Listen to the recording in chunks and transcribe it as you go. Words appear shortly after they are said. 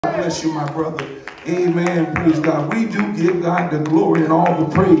God bless you, my brother. Amen. Praise God. We do give God the glory and all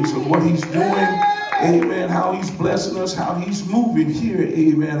the praise of what he's doing. Amen. How he's blessing us, how he's moving here.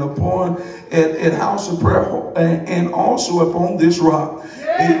 Amen. Upon at House of Prayer and also upon this rock.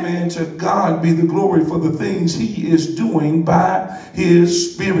 Amen. To God be the glory for the things he is doing by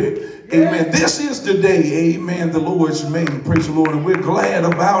his Spirit. Amen. This is the day, amen, the Lord's made. Praise the Lord. And we're glad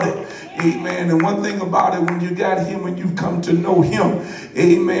about it. Amen. And one thing about it, when you got him and you've come to know him,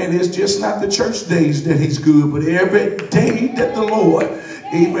 amen, it's just not the church days that he's good, but every day that the Lord,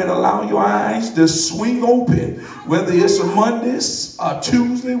 amen, allow your eyes to swing open, whether it's a Monday, a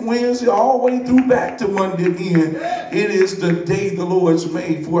Tuesday, Wednesday, all the way through back to Monday again. It is the day the Lord's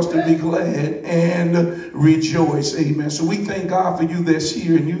made for us to be glad and rejoice. Amen. So we thank God for you that's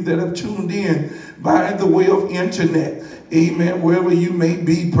here and you that have tuned in by the way of internet. Amen. Wherever you may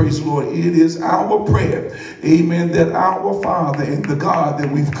be, praise the Lord. It is our prayer, amen, that our Father and the God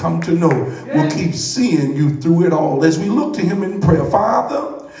that we've come to know will keep seeing you through it all. As we look to him in prayer,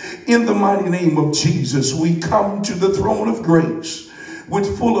 Father, in the mighty name of Jesus, we come to the throne of grace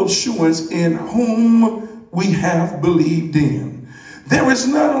with full assurance in whom we have believed in. There is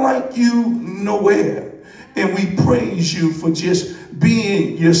none like you nowhere. And we praise you for just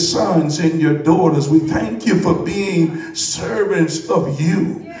being your sons and your daughters. We thank you for being servants of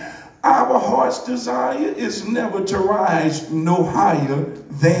you. Our heart's desire is never to rise no higher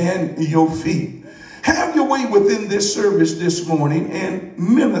than your feet. Have your way within this service this morning and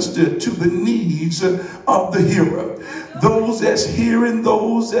minister to the needs of the hearer. Those that's hearing,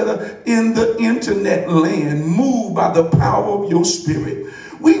 those that are in the internet land, moved by the power of your Spirit.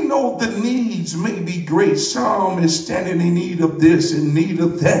 We know the needs may be great. Some is standing in need of this and need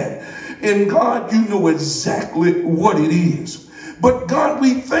of that. And God, you know exactly what it is. But God,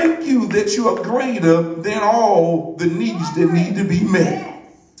 we thank you that you are greater than all the needs that need to be met.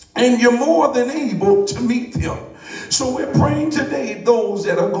 And you're more than able to meet them. So we're praying today those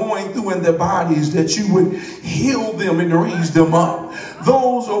that are going through in their bodies, that you would heal them and raise them up.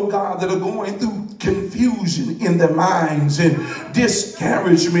 Those, oh God, that are going through confusion in their minds and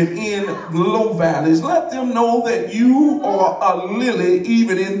discouragement in low valleys, let them know that you are a lily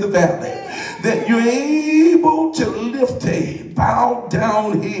even in the valley, that you're able to lift a bowed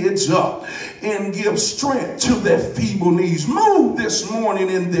down heads up and give strength to their feeble knees. Move this morning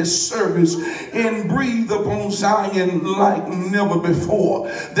in this service and breathe upon Zion like never before.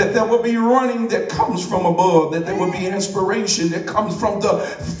 That there will be running that comes from above. That there will be inspiration that comes from the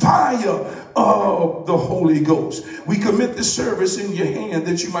fire of the Holy Ghost. We commit the service in your hand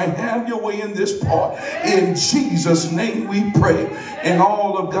that you might have your way in this part. In Jesus' name we pray. And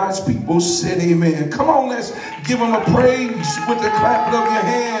all of God's people said amen. Come on, let's give him a praise with the clapping of your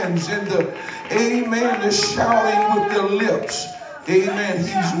hands and the amen, the shouting with your lips. Amen.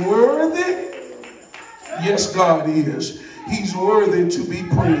 He's worthy. Yes, God is. He's worthy to be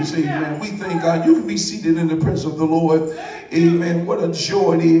praised. Amen. We thank God. You can be seated in the presence of the Lord. Amen. What a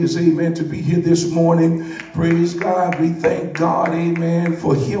joy it is, amen, to be here this morning. Praise God. We thank God, amen,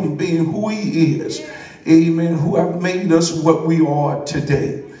 for him being who he is. Amen. Who have made us what we are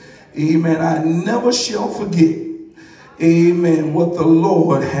today. Amen. I never shall forget, amen, what the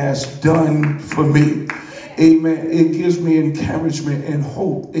Lord has done for me. Amen. It gives me encouragement and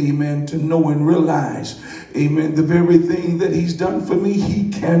hope, amen, to know and realize, amen, the very thing that he's done for me, he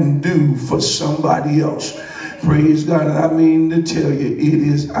can do for somebody else. Praise God. And I mean to tell you, it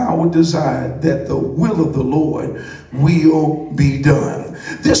is our desire that the will of the Lord will be done.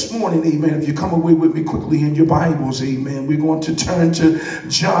 This morning, amen, if you come away with me quickly in your Bibles, amen, we're going to turn to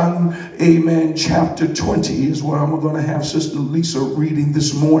John, amen, chapter 20 is where I'm going to have Sister Lisa reading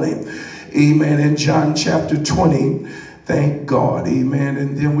this morning. Amen. In John chapter 20, thank God, amen.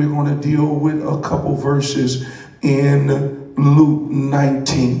 And then we're going to deal with a couple verses in Luke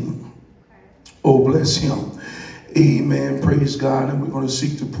 19. Oh, bless him. Amen. Praise God. And we're going to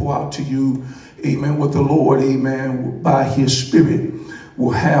seek to pour out to you, amen, what the Lord, amen, by his Spirit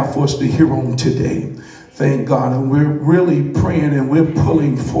will have for us to hear on today. Thank God. And we're really praying and we're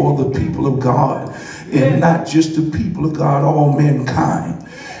pulling for the people of God, and not just the people of God, all mankind.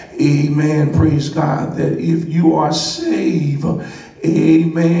 Amen. Praise God. That if you are saved,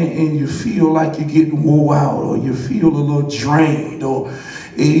 amen, and you feel like you're getting wore out, or you feel a little drained, or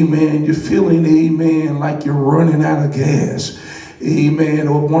amen, you're feeling, amen, like you're running out of gas, amen,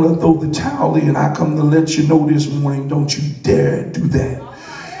 or want to throw the towel in, I come to let you know this morning, don't you dare do that.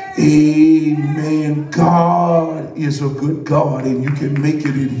 Amen. God is a good God, and you can make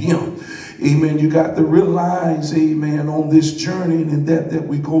it in him. Amen. You got to realize, amen, on this journey and that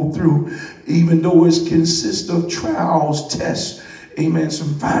we go through, even though it consists of trials, tests, Amen.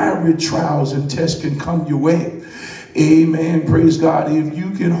 Some fiery trials and tests can come your way. Amen. Praise God. If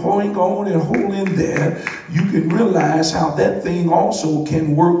you can hang on and hold in there, you can realize how that thing also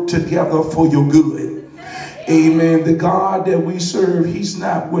can work together for your good. Amen. The God that we serve, he's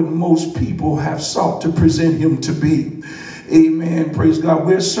not what most people have sought to present him to be. Amen. Praise God.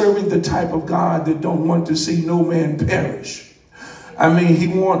 We're serving the type of God that don't want to see no man perish.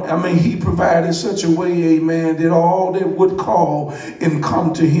 He provided such a way, amen, that all that would call and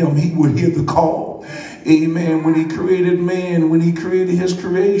come to him, he would hear the call. Amen. When he created man, when he created his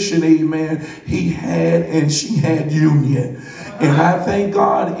creation, amen, he had and she had union. And I thank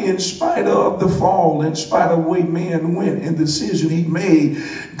God, in spite of the fall, in spite of the way man went and the decision he made,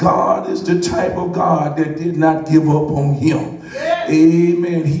 God is the type of God that did not give up on him.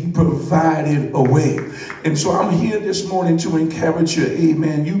 Amen. He provided a way. And so I'm here this morning to encourage you.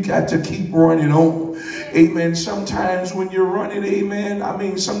 Amen. You got to keep running on. Amen. Sometimes when you're running,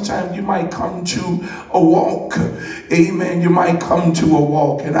 amen, sometimes you might come to a walk. Amen. You might come to a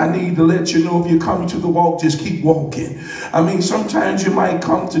walk. And I need to let you know, if you come to the walk, just keep walking. Sometimes you might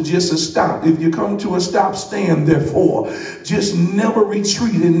come to just a stop. If you come to a stop, stand therefore. Just never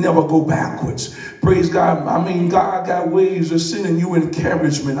retreat and never go backwards. Praise God. God got ways of sending you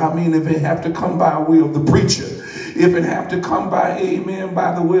encouragement. If it have to come by way of the preacher, if it have to come by, amen,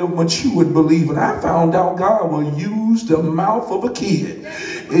 by the way of matured believer. I found out God will use the mouth of a kid,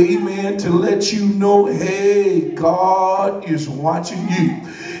 amen, to let you know, hey, God is watching you.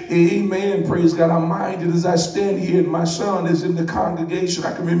 Amen. Praise God. I'm minded as I stand here and my son is in the congregation.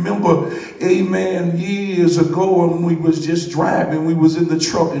 I can remember, amen, years ago when we was just driving, we was in the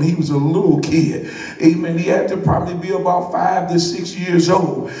truck and he was a little kid. Amen. He had to probably be about 5 to 6 years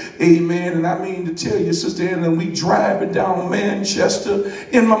old. Amen. And I mean to tell you, Sister Anna, we driving down Manchester.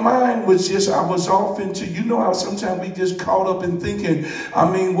 In my mind was just, I was off into, how sometimes we just caught up in thinking,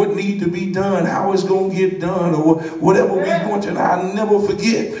 what need to be done, how it's going to get done, or whatever we want to. And I'll never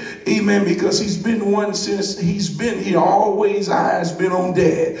forget. Amen. Because he's been one since he's been here. Always eyes been on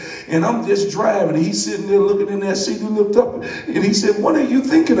Dad. And I'm just driving. He's sitting there looking in that seat. He looked up and he said, "What are you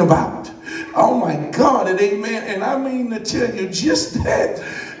thinking about?" Oh my God. And amen. And I mean to tell you, just that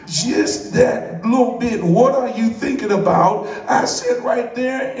little bit, what are you thinking about? I said right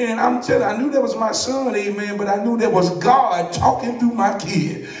there, and I'm telling you, I knew that was my son, amen, but I knew that was God talking through my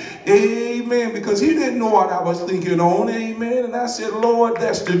kid. Amen. Because he didn't know what I was thinking on. Amen. And I said, Lord,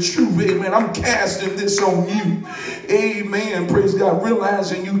 that's the truth. Amen. I'm casting this on you. Amen. Praise God.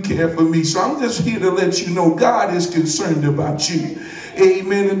 Realizing you care for me. So I'm just here to let you know God is concerned about you.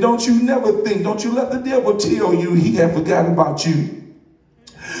 Amen. And don't you never think, don't you let the devil tell you he had forgotten about you.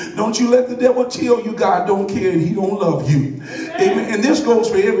 Don't you let the devil tell you God don't care and he don't love you. Amen. And this goes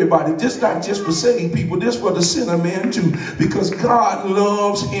for everybody. This not just for saved people. This for the sinner man too. Because God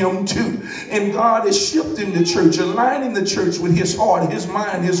loves him too. And God is shifting the church, aligning the church with his heart, his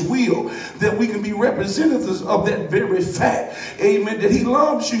mind, his will, that we can be representatives of that very fact. Amen. That he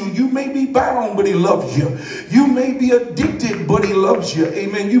loves you. You may be bound, but he loves you. You may be addicted, but he loves you.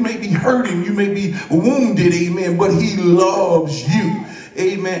 Amen. You may be hurting. You may be wounded. Amen. But he loves you.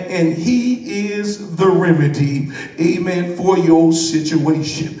 Amen. And he is the remedy, amen, for your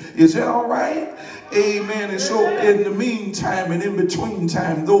situation. Is that all right? Amen. And so in the meantime and in between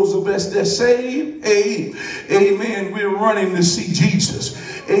time, those of us that saved, amen, we're running to see Jesus.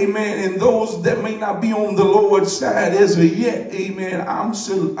 Amen. And those that may not be on the Lord's side as of yet, amen,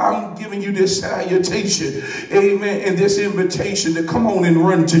 I'm giving you this salutation, amen, and this invitation to come on and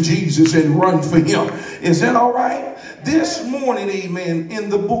run to Jesus and run for him. Is that all right? This morning, amen, in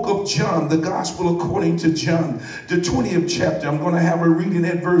the book of John, the gospel according to John, the 20th chapter, I'm going to have a reading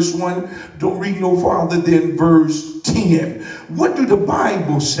at verse 1. Don't read no farther than verse 10. What do the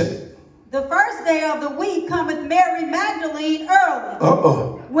Bible say? The first day of the week cometh Mary Magdalene early,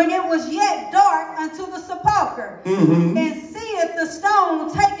 when it was yet dark, unto the sepulchre, and seeth the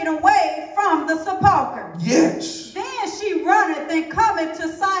stone taken away from the sepulchre. Yes. Then she runneth and cometh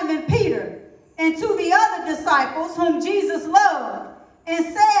to Simon Peter, and to the other disciples whom Jesus loved, and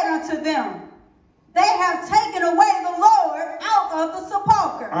said unto them, They have taken away the Lord out of the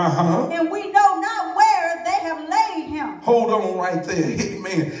sepulchre, and we know not where they have laid him. Hold on right there.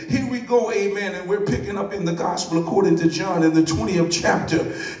 Amen. Here we go. Amen. And we're picking up in the gospel according to John in the 20th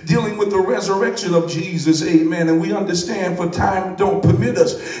chapter, dealing with the resurrection of Jesus. Amen. And we understand for time don't permit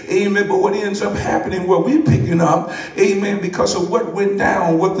us. Amen. But what ends up happening, what we're picking up, amen, because of what went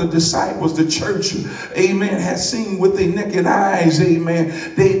down, what the disciples, the church, amen, has seen with their naked eyes. Amen.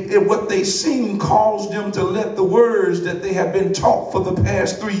 What they seen caused them to let the words that they have been taught for the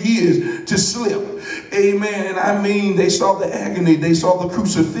past 3 years to slip. Amen. And I mean, they saw the agony. They saw the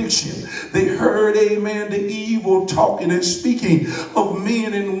crucifixion. They heard, amen, the evil talking and speaking of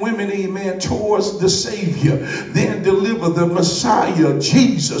men and women, amen, towards the Savior. Then deliver the Messiah,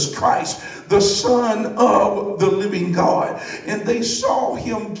 Jesus Christ, the Son of the living God. And they saw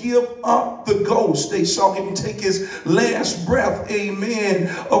him give up the ghost. They saw him take his last breath,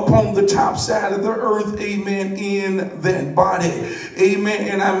 amen, upon the top side of the earth, amen, in that body. Amen.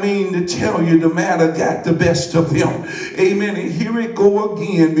 And I mean to tell you, the matter got the best of him. Amen. And here it go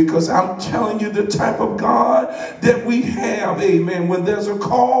again, because I'm telling you the type of God that we have, amen, when there's a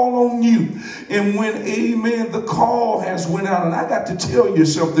call on you, and when, amen, the call has went out. And I got to tell you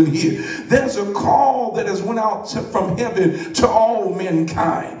something here. There's a call that has went out from heaven to all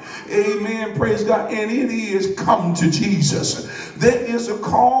mankind. Amen. Praise God. And it is come to Jesus. There is a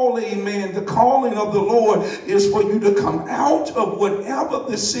call, amen. The calling of the Lord is for you to come out of whatever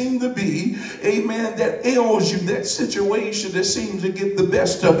there seems to be, amen, that ails you, that situation that seems to get the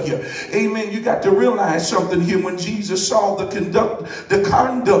best of you. Amen. You got to realize something here. When Jesus saw the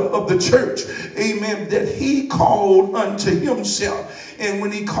conduct of the church, amen, that he called unto himself. And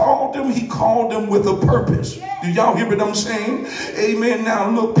when he called them with a purpose. Do y'all hear what I'm saying? Amen. Now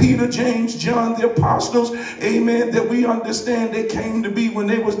look, Peter, James, John, the apostles, amen, that we understand they came to be when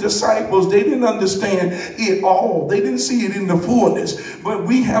they was disciples. They didn't understand it all. They didn't see it in the fullness. But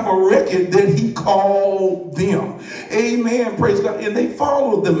we have a record that he called them. Amen. Praise God. And they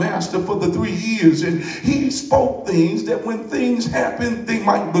followed the master for the 3 years. And he spoke things that when things happen, they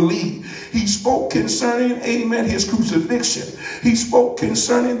might believe. He spoke concerning, amen, his crucifixion. He spoke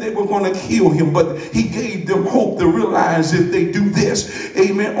concerning they were going to kill him, but he gave them hope to realize if they do this,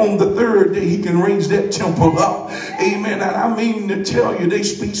 amen, on the 3rd day he can raise that temple up. Amen. And I mean to tell you, he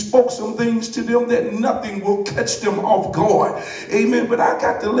spoke some things to them that nothing will catch them off guard. Amen. But I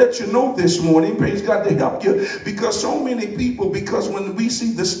got to let you know this morning, praise God, to help you, because so many people, because when we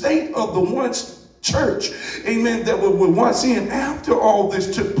see the state of the once church, amen, that were once in, after all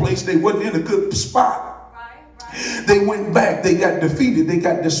this took place, they wasn't in a good spot. They went back. They got defeated. They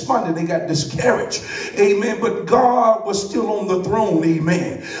got despondent. They got discouraged. Amen. But God was still on the throne.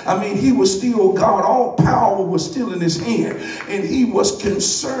 Amen. I mean, he was still God. All power was still in his hand. And he was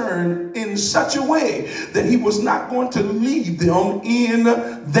concerned in such a way that he was not going to leave them in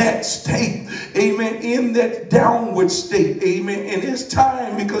that state. Amen. In that downward state. Amen. And it's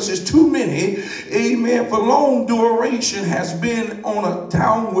time, because there's too many, amen, for long duration has been on a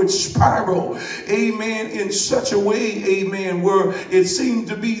downward spiral. Amen. In such a way, amen, where it seemed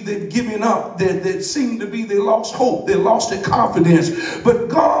to be they've given up, that seemed to be they lost hope, they lost their confidence. But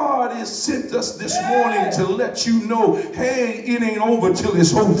God has sent us this morning to let you know, hey, it ain't over till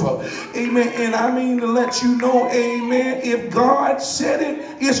it's over. Amen. And I mean to let you know, amen, if God said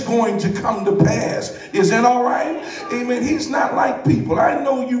it, it's going to come to pass. Is that all right? Amen. He's not like people. I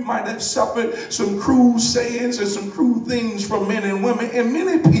know you might have suffered some cruel sayings and some cruel things from men and women, and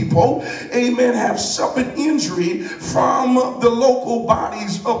many people, amen, have suffered injury from the local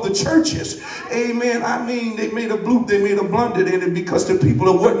bodies of the churches. Amen. I mean, they made a blunder in it because the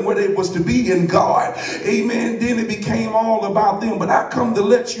people wasn't where they was to be in God. Amen. Then it became all about them. But I come to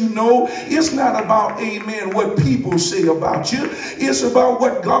let you know, it's not about, amen, what people say about you. It's about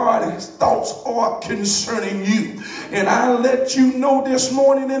what God's thoughts are concerning you. And I let you know this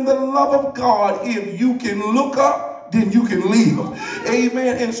morning, in the love of God, if you can look up, then you can leave.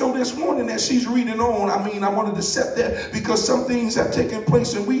 Amen. And so this morning, as she's reading on, I wanted to set that, because some things have taken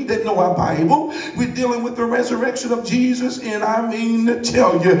place, and we that know our Bible, we're dealing with the resurrection of Jesus. And I mean to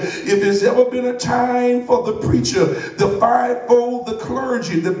tell you, if there's ever been a time for the preacher, the fivefold, the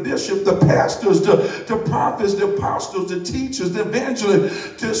clergy, the bishop, the pastors, the prophets, the apostles, the teachers, the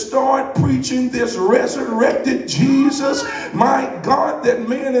evangelists, to start preaching this resurrected Jesus, my God, that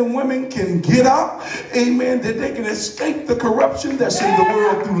men and women can get up, amen, that they can escape the corruption that's in the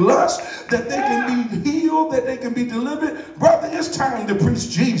world through lust, that they can be healed, that they can be delivered. Brother, it's time to preach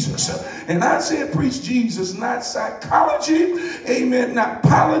Jesus. And I said preach Jesus, not psychology, amen, not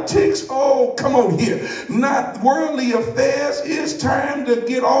politics, oh, come on here, not worldly affairs. It's time to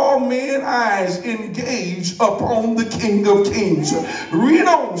get all men's eyes engaged upon the King of Kings. Read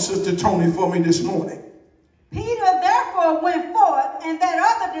on, Sister Tony, for me this morning. Peter therefore went forth, and that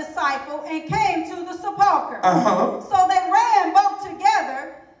other disciple, and came to the sepulchre. So they ran both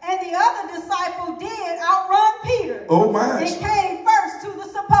together, and the other disciple did outrun Peter. Oh my! And came first to the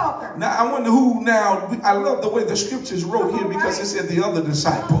sepulchre. Now, I wonder who now, I love the way the scriptures wrote here because it said the other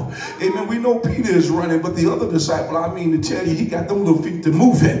disciple. Amen. We know Peter is running, but the other disciple, I mean to tell you, he got them little feet to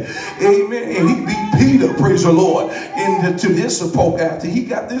move it. Amen. And he beat Peter, praise the Lord, to this sepulchre after he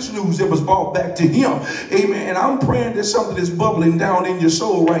got this news that was brought back to him. Amen. And I'm praying that something is bubbling down in your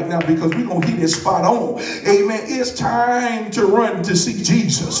soul right now because we're going to hit it spot on. Amen. It's time to run to see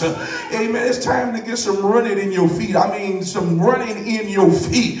Jesus. Amen. It's time to get some running in your feet. I mean, some running in your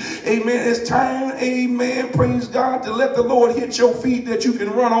feet. Amen. It's time, amen, praise God, to let the Lord hit your feet that you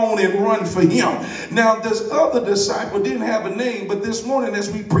can run on and run for him. Now, this other disciple didn't have a name, but this morning as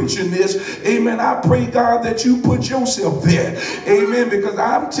we preaching this, amen, I pray, God, that you put yourself there. Amen. Because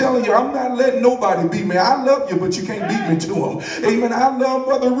I'm telling you, I'm not letting nobody beat me. I love you, but you can't beat me to him. Amen. I love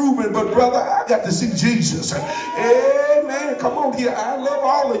Brother Reuben, but brother, I got to see Jesus. Amen. Come on here. I love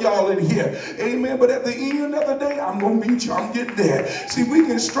all of y'all in here. Amen. But at the end of the day, I'm going to beat you. I'm getting there. See, we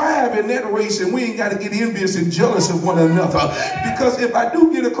can strive in that race and we ain't got to get envious and jealous of one another. Because if I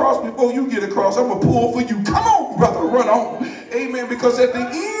do get across before you get across, I'm going to pull for you. Come on, brother, run on. Amen. Because at the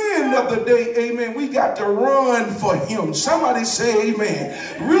end of the day, amen, we got to run for him. Somebody say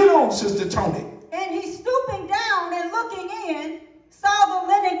amen. Read on, Sister Tony. And he stooping down and looking in, saw the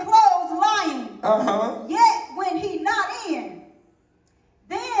linen clothes lying. Yet when he not in,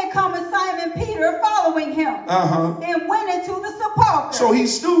 then cometh Simon Peter following him and went into the sepulchre. So he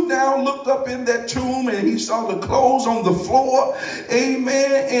stooped down, looked up in that tomb, and he saw the clothes on the floor.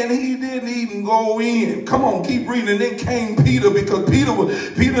 Amen. And he didn't even go in. Come on, keep reading. And then came Peter, because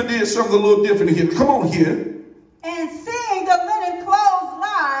Peter did something a little different here. Come on here. And seeing the linen clothes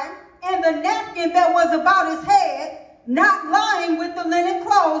lie, and the napkin that was about his head, not lying with the linen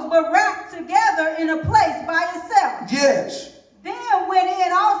clothes, but wrapped together in a place by itself. Yes. Then went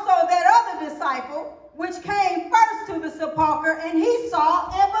in also that other disciple, which came first to the sepulchre, and he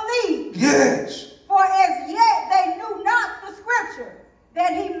saw and believed. Yes. For as yet they knew not the scripture,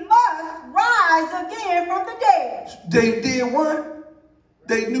 that he must rise again from the dead. They did what?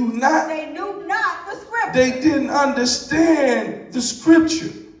 They knew not. They knew not the scripture. They didn't understand the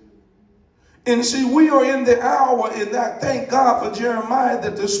scripture. And see, we are in the hour, and I thank God for Jeremiah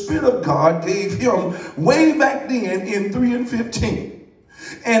that the Spirit of God gave him way back then in 3 and 15.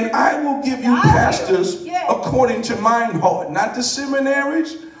 And I will give you pastors according to mine heart, not the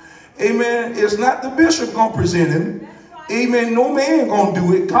seminaries. Amen. It's not the bishop going to present him. Amen. No man going to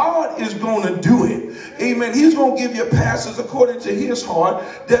do it. God is going to do it. Amen. He's going to give you pastors according to his heart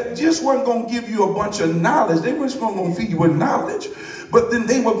that just weren't going to give you a bunch of knowledge. They weren't going to feed you with knowledge. But then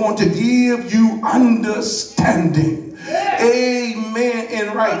they were going to give you understanding. Amen.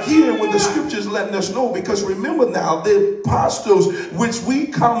 And right here where the scriptures letting us know, because remember now, the apostles, which we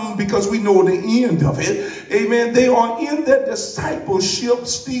come because we know the end of it. Amen. They are in their discipleship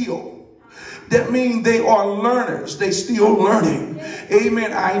still. That means they are learners. They still learning.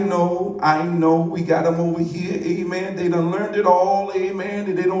 Amen. I know. We got them over here. Amen. They done learned it all. Amen.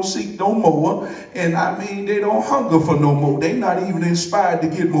 And they don't seek no more. And I mean, they don't hunger for no more. They not even inspired to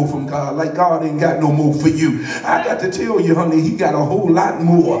get more from God. Like God ain't got no more for you. I got to tell you, honey, he got a whole lot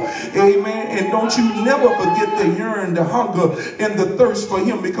more. Amen. And don't you never forget the yearn, the hunger, and the thirst for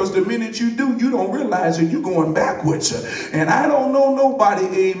him. Because the minute you do, you don't realize that you're going backwards. And I don't know nobody,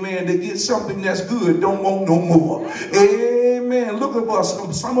 amen, that gets something that's good, don't want no more. Amen. Look at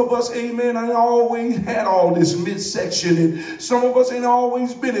us. Some of us, amen, ain't always had all this midsection, and some of us ain't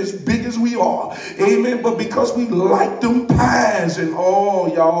always been as big as we are. Amen. But because we like them pies, and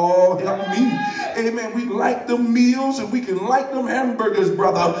oh, y'all help me. Amen. We like them meals, and we can like them hamburgers,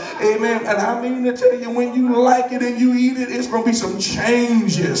 brother. Amen. And I mean to tell you, when you like it and you eat it, it's going to be some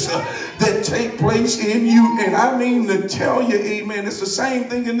changes that take place in you. And I mean to tell you, amen, it's the same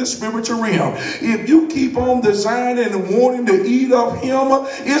thing in the spiritual realm. If you keep on desiring and wanting to eat of him,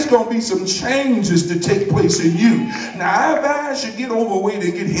 it's going to be some changes to take place in you. Now, I advise you get overweight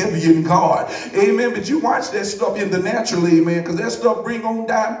and get heavy in God. Amen. But you watch that stuff in the natural, amen, because that stuff bring on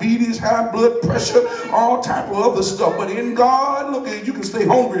diabetes, high blood pressure, all type of other stuff. But in God, look at, you can stay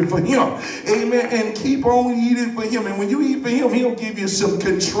hungry for him. Amen. And keep on eating for him. And when you eat for him, he'll give you some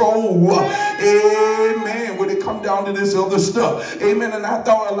control. Amen. When it come down to this other stuff. Amen. And I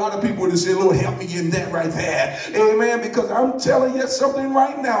thought a lot of people would say, Lord, help me in that right there. Amen. Because I'm telling you something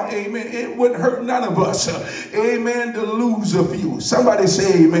right now. Amen. It wouldn't hurt none of us. Amen. To lose a few. Somebody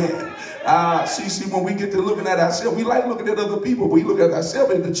say amen. See, when we get to looking at ourselves, we like looking at other people, but we look at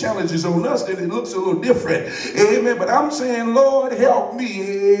ourselves and the challenges on us, then it looks a little different. Amen. But I'm saying, Lord, help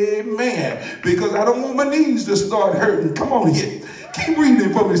me. Amen. Because I don't want my knees to start hurting. Come on here. Keep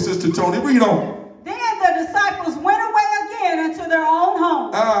reading for me, Sister Tony. Read on. Then the disciples went away again into their own home.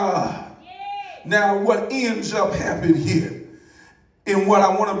 Now, what ends up happening here, and what I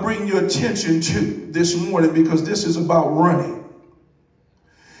want to bring your attention to this morning, because this is about running.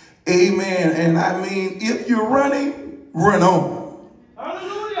 Amen. And I mean, if you're running, run on.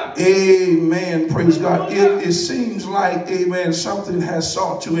 Hallelujah. Amen. Praise God. It seems like, amen, something has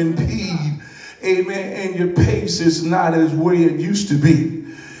sought to impede, amen, and your pace is not as where it used to be.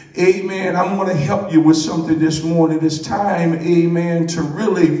 Amen. I'm going to help you with something this morning. It's time, amen, to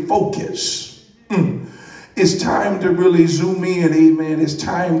really focus. It's time to really zoom in. Amen. It's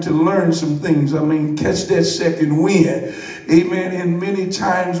time to learn some things. I mean, catch that second wind. Amen. And many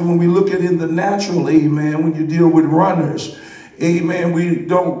times when we look at it in the natural, amen, when you deal with runners, amen,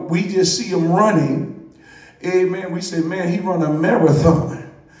 we just see them running. Amen. We say, man, he run a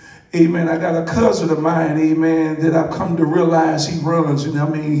marathon. Amen. I got a cousin of mine, amen, that I've come to realize he runs. And I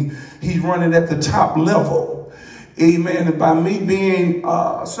mean, he's running at the top level. Amen. And by me being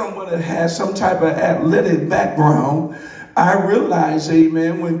someone that has some type of athletic background, I realize,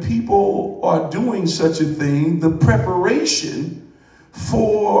 amen, when people are doing such a thing, the preparation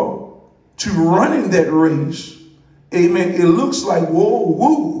to running that race, amen, it looks like whoa,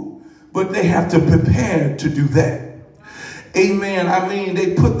 woo, but they have to prepare to do that. Amen. I mean,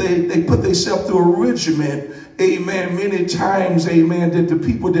 they put themselves through a regimen, amen, many times, amen, that the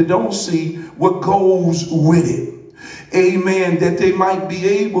people that don't see what goes with it, amen, that they might be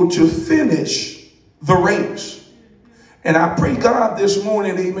able to finish the race. And I pray God this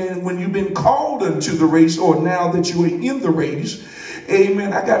morning, amen, when you've been called into the race, or now that you are in the race,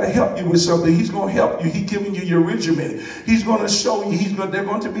 amen, I got to help you with something. He's going to help you. He's giving you your regimen. He's going to show you. They're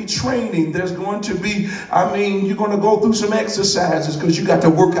going to be training. There's going to be, I mean, you're going to go through some exercises because you got to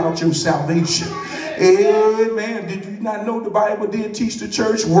work out your salvation. Amen. Did you not know the Bible did teach the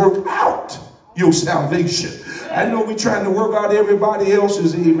church, work out your salvation? I know we're trying to work out everybody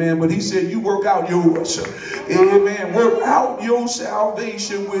else's, amen, but he said you work out yours. Amen. Work out your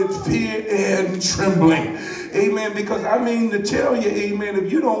salvation with fear and trembling. Amen. Because I mean to tell you, amen, if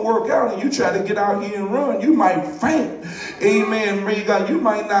you don't work out and you try to get out here and run, you might faint. Amen. Pray God, you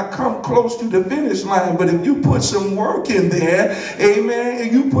might not come close to the finish line, but if you put some work in there, amen,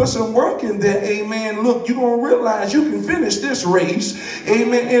 and you put some work in there, amen, look, you're going to realize you can finish this race.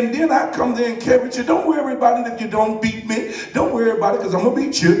 Amen. And then I come there and encourage you. Don't worry about it if you don't beat me. Don't worry about it because I'm going to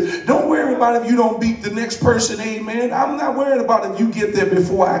beat you. Don't worry about it if you don't beat the next person. Amen. I'm not worried about if you get there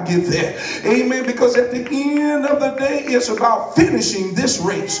before I get there. Amen. Because at the end of the day, it's about finishing this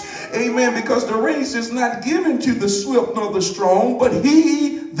race. Amen. Because the race is not given to the swift nor the strong, but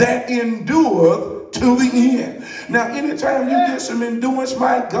he that endureth to the end. Now, anytime you get some endurance,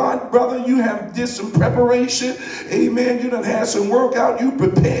 my God, brother, you have did some preparation. Amen. You done had some workout. You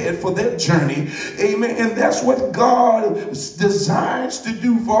prepared for that journey. Amen. And that's what God desires to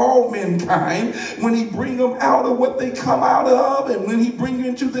do for all mankind when he bring them out of what they come out of, and when he bring you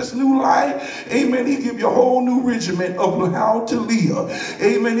into this new life. Amen. He give you a whole new regimen of how to live.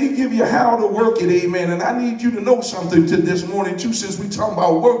 Amen. He give you how to work it. Amen. And I need you to know something to this morning too, since we talking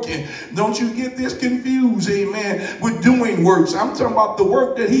about working. Don't you get this confused, amen, with doing works. I'm talking about the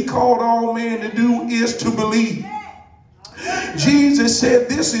work that he called all men to do is to believe. Jesus said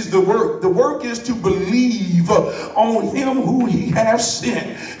this is the work. The work is to believe on him who he has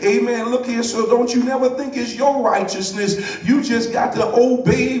sent. Amen. Look here. So don't you never think it's your righteousness. You just got to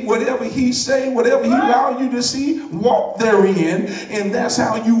obey whatever he say, whatever he allow you to see, walk therein. And that's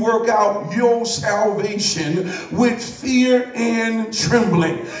how you work out your salvation, with fear and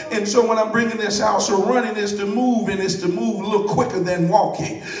trembling. And so when I'm bringing this out, so running is to move, and it's to move a little quicker than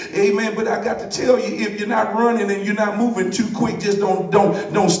walking. Amen. But I got to tell you, if you're not running and you're not moving too quick, just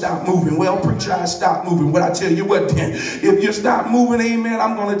don't stop moving. Well, preacher, I stop moving. Well, I tell you what then, if you stop moving, amen,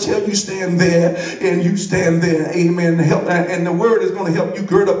 I'm going to tell you stand there, and you stand there, amen. And the word is going to help you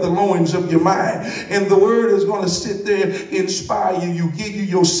gird up the loins of your mind, and the word is going to sit there, inspire you, give you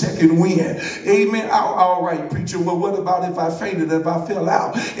your second wind. Amen. All right, preacher, well, what about if I fainted, if I fell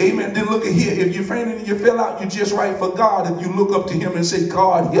out? Amen. Then look at here, if you fainted and you fell out, you're just right for God if you look up to him and say,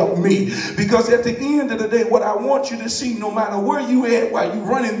 God, help me. Because at the end of the day, what I want you to see, no matter where you at while you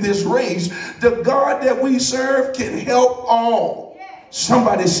running this race, the God that we serve can help all.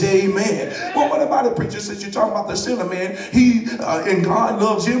 Somebody say amen. Well, what about the preacher? Since you're talking about the sinner, man, and God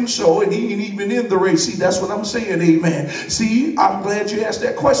loves him so, and he ain't even in the race. See, that's what I'm saying, amen. See, I'm glad you asked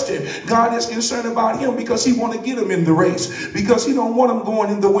that question. God is concerned about him because he want to get him in the race, because he don't want him going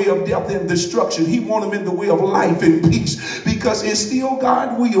in the way of death and destruction. He want him in the way of life and peace, because it's still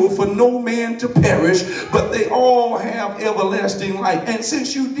God's will for no man to perish, but they all have everlasting life. And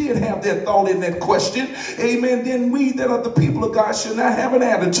since you did have that thought in that question, amen, then we that are the people of God should not have an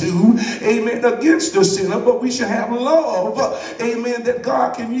attitude, amen, against the sinner, but we should have love, amen, that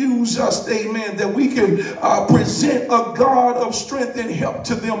God can use us, amen, that we can present a God of strength and help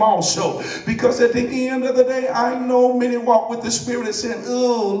to them also. Because at the end of the day, I know many walk with the Spirit and saying,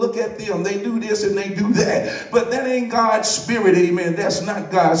 oh, look at them, they do this and they do that. But that ain't God's Spirit, amen. That's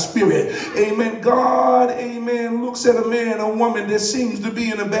not God's Spirit, amen. God, amen, looks at a man or woman that seems to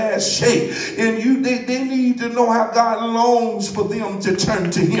be in a bad shape, and they need to know how God longs for them to turn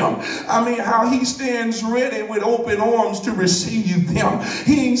to him. I mean, how he stands ready with open arms to receive them.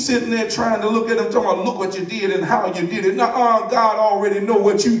 He ain't sitting there trying to look at them talking about, look what you did and how you did it. Nuh-uh, God already know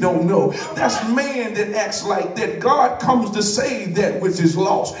what you don't know. That's man that acts like that. God comes to save that which is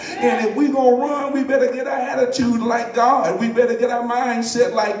lost. And if we gonna run, we better get our attitude like God. We better get our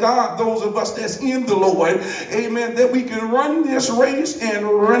mindset like God, those of us that's in the Lord, amen, that we can run this race and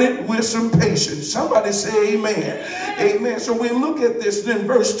run it with some patience. Somebody say amen. Amen. So we look at this in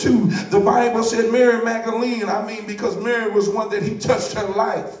verse 2. The Bible said Mary Magdalene, because Mary was one that he touched her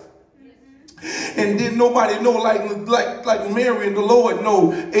life. And didn't nobody know like Mary and the Lord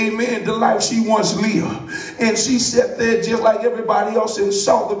know, amen, the life she once lived. And she sat there just like everybody else and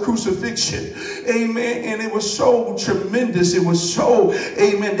saw the crucifixion. Amen. And it was so tremendous. It was so,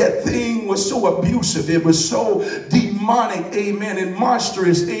 amen, that thing was so abusive. It was so demonic, amen, and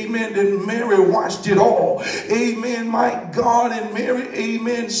monstrous, amen, and Mary watched it all. Amen, my God. And Mary,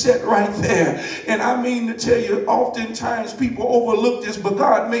 amen, sat right there. And I mean to tell you, oftentimes people overlook this, but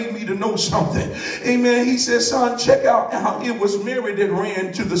God made me to know something. Amen. He said, son, check out how it was Mary that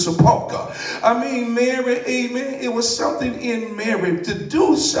ran to the sepulchre. I mean, Mary, amen, it was something in Mary to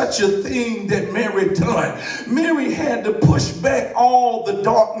do such a thing that Mary done. Mary had to push back all the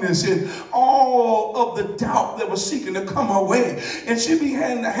darkness and all of the doubt that was seeking to come her way. And she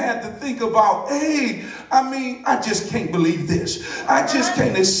began to have to think about, hey, I just can't believe this. I just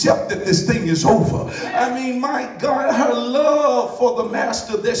can't accept that this thing is over. I mean, my God, her love for the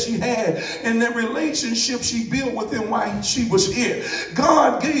master that she had and that relationship she built with him while she was here.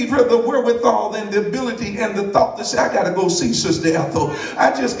 God gave her the wherewithal and the ability and the thought to say, I got to go see Sister Ethel.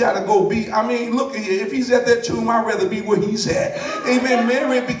 I just got to go be, look at here. If he's at that tomb, I'd rather be where he's at. Amen.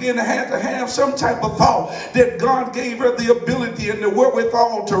 Mary began to have some type of thought that God gave her the ability and the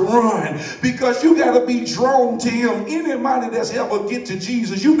wherewithal to run, because you got to be drawn to him. Anybody that's ever get to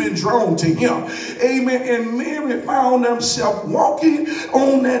Jesus, you've been drawn to him. Amen. And Mary found herself walking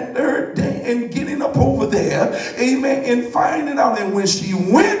on that third day and getting up over there, amen, and finding out. And when she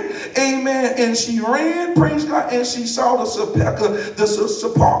went, amen, and she ran, praise God, and she saw the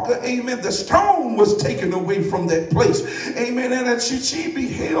sepulchre, amen, the stone was taken away from that place, amen, and as she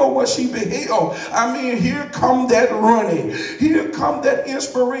beheld what she beheld, here come that running, here come that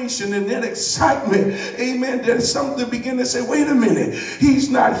inspiration and that excitement, amen, that something began to say, wait a minute, he's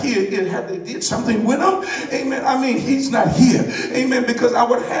not here. Have they did something with him? Amen. He's not here. Amen. Because I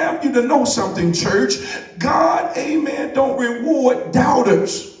would have you to know something, church. God, amen, don't reward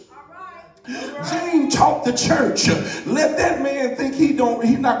doubters. James taught the church, let that man think he's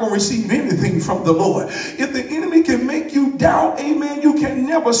not going to receive anything from the Lord. If the enemy can make you doubt, amen, you can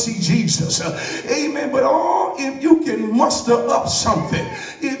never see Jesus. Amen. But if you can muster up something,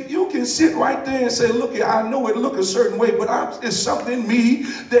 if you can sit right there and say, look, I know it look a certain way, but it's something in me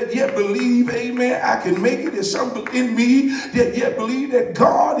that yet believe, amen, I can make it. It's something in me that yet believe that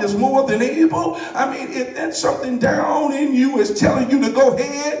God is more than able. If that's something down in you is telling you to go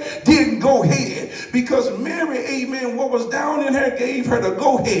ahead, then go ahead. Because Mary, amen, what was down in her gave her to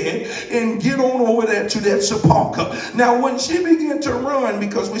go ahead and get on over there to that sepulchre. Now, when she began to run,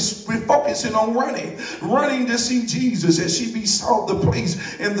 because we're focusing on running to see Jesus, as she besought the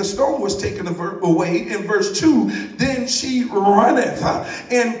place, and the stone was taken away. In verse 2, then she runneth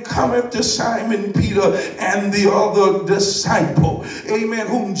and cometh to Simon Peter and the other disciple, amen,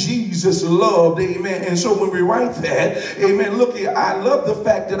 whom Jesus loved, amen. And so when we write that, amen, look here, I love the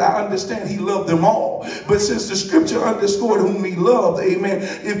fact that I understand he loved them all. But since the scripture underscored whom he loved, amen,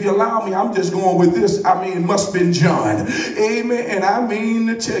 if you allow me, I'm just going with this. It must have been John. Amen. And I mean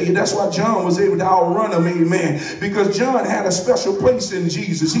to tell you, that's why John was able to outrun him, amen. Because John had a special place in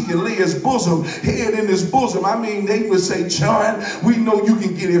Jesus. He can lay his head in his bosom. They would say, John, we know you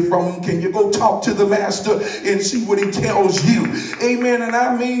can get it from him. Can you go talk to the master and see what he tells you? Amen. And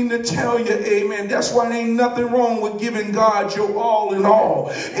I mean to tell you, amen, that's why there ain't nothing wrong with giving God your all in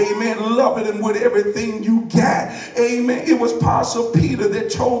all. Amen. Loving him with everything you got. Amen. It was Apostle Peter that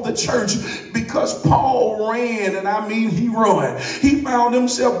told the church, because Paul ran, and he run. He found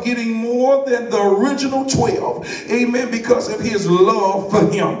himself getting more than the original 12. Amen. Because of his love for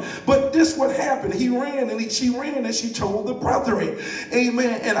him. But this what happened. He ran and she ran and she told the brethren.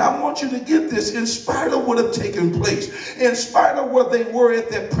 Amen. And I want you to get this, in spite of what had taken place, in spite of where they were at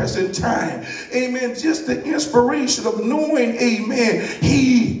that present time. Amen. Just the inspiration of knowing, amen,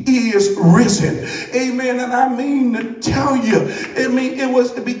 he is risen. Amen. And I mean to tell you, I mean, it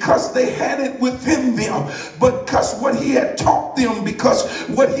was because they had it within them, but because what he had taught them, because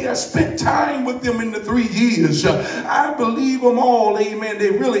what he had spent time with them in the 3 years. I believe them all, amen.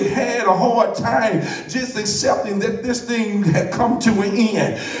 They really had a hard time just accepting that this thing had come to an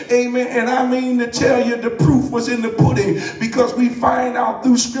end. Amen. And I mean to tell you, the proof was in the pudding, because we find out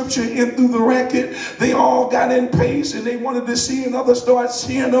through scripture and through the record, they all got in pace and they wanted to see, and others started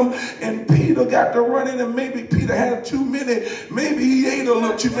seeing them. And Peter got to running, and maybe Peter had too many, maybe he ate a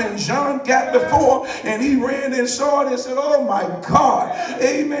little too many. John got before and he ran and saw it and said, oh my God,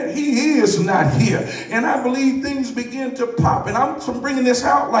 amen, he is not here. And I believe things begin to pop. And I'm bringing this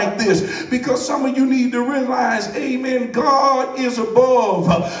out like this because some of you need to realize, amen, God is above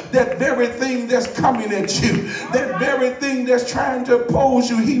that very thing that's coming at you, that very thing that's trying to oppose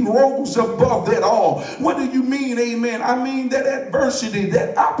you. He rose above that all. What do you mean, amen? I mean that adversity,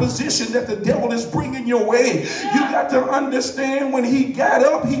 that opposition that the devil is bringing your way. You got to understand, when he got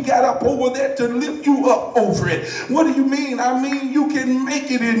up over there to lift you up over it. What do you mean? I mean, you can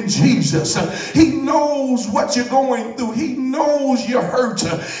make it in Jesus. He knows what you're going through. He knows your hurt.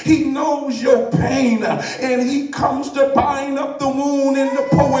 He knows your pain. And he comes to bind up the wound and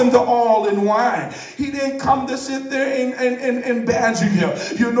to pour in the oil and wine. He didn't come to sit there and badger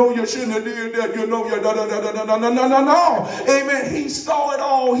you. You know you shouldn't have did that. You know you no. Amen. He saw it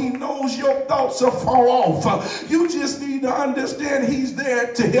all. He knows your thoughts are far off. You just need to understand he's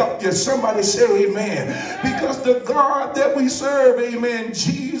there to help you. Somebody say amen. Because the God that we serve, amen,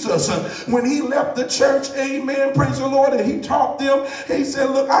 Jesus, when he left the church, amen, praise the Lord, and he taught them, he said,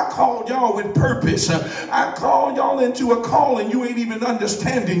 look, I called y'all with purpose. I called y'all into a calling you ain't even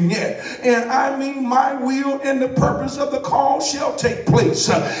understanding yet. And I mean, my will and the purpose of the call shall take place.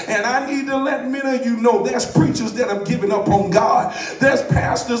 And I need to let many of you know there's preachers that have given up on God. There's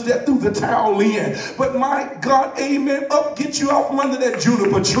pastors that threw the towel in. But my God, amen, up, get you out from under that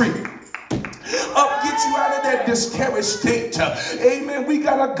juniper tree. Up, get you out of that discouraged state. Amen. We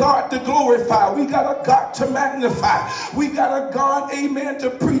got a God to glorify. We got a God to magnify. We got a God, amen,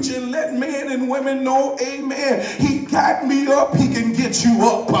 to preach and let men and women know, amen, he got me up, he can get you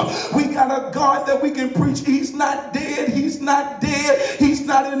up. We got a God that we can preach. He's not dead. He's not dead. He's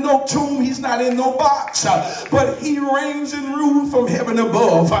not in no tomb. He's not in no box. But he reigns and rules from heaven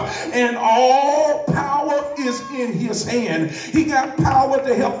above. And all power is in his hand. He got power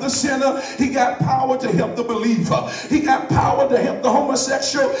to help the sinner. He got power to help the believer. He got power to help the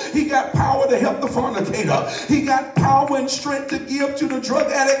homosexual. He got power to help the fornicator. He got power and strength to give to the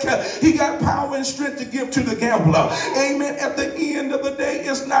drug addict. He got power and strength to give to the gambler. Amen. At the end of the day,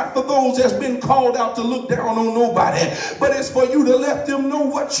 it's not for those that's been called out to look down on nobody, but it's for you to let them know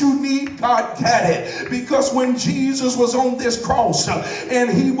what you need. God got it. Because when Jesus was on this cross and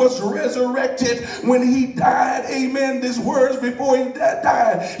he was resurrected, when he died, amen, these words before he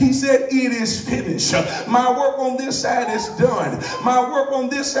died, he said, it is finished. My work on this side is done. My work on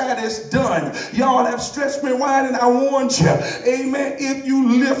this side is done. Y'all have stretched me wide, and I warned you, amen, if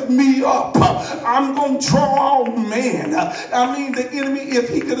you lift me up, I'm going to draw all men. I mean, the enemy, if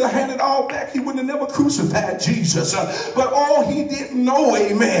he could have had it all back, he would have never crucified Jesus. But all he didn't know,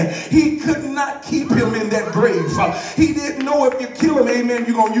 amen, he could not keep him in that grave. He didn't know if you kill him, amen,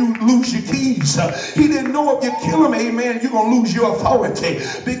 you're going to lose your keys. He didn't know if you kill him, amen, you're going to lose your authority.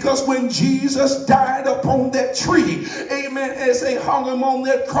 Because when Jesus died upon that tree, amen, as they hung him on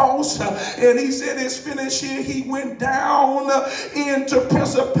that cross, and he said it's finished here, he went down into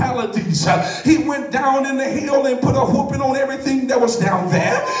principalities. He went down into hell and put a whooping on everything that was down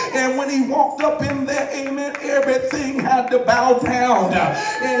there. And when he walked up in there, amen, everything had to bow down.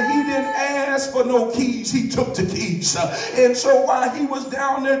 And he didn't ask for no keys. He took the keys. And so while he was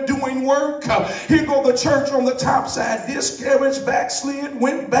down there doing work, here go the church on the top side, discouraged, backslid,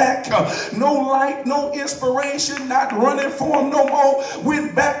 went back. No light, no inspiration, not running for them no more.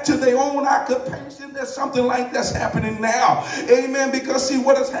 Went back to their own occupation. There's something like that's happening now. Amen. Because see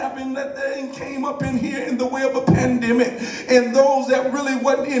what has happened, that thing came up in here in the way of a pandemic. And those that really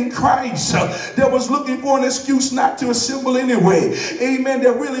wasn't in Christ, that was looking for an excuse not to assemble anyway. Amen.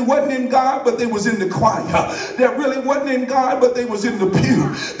 That really wasn't in God, but they was in the choir. That really wasn't in God, but they was in the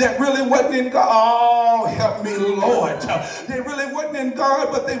pew. That really wasn't in God. Oh, help me, Lord. They really wasn't in God,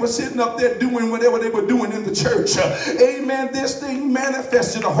 but they were sitting up there there doing whatever they were doing in the church. Amen. This thing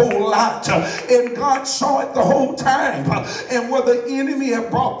manifested a whole lot. And God saw it the whole time. And where the enemy had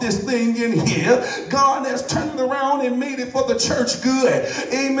brought this thing in here, God has turned it around and made it for the church good.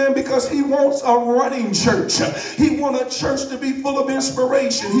 Amen. Because he wants a running church. He wants a church to be full of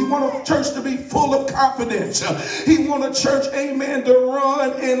inspiration. He wants a church to be full of confidence. He wants a church, amen, to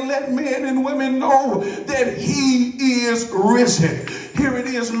run and let men and women know that he is risen. Here it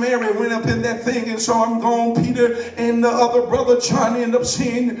is, Mary went up in that thing and saw him gone. Peter and the other brother John end up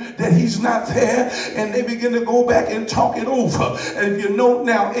seeing that he's not there, and they begin to go back and talk it over. And you know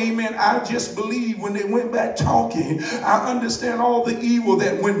now, amen, I just believe when they went back talking, I understand all the evil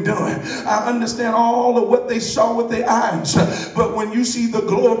that went done. I understand all of what they saw with their eyes. But when you see the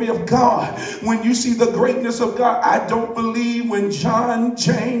glory of God, when you see the greatness of God, I don't believe when John,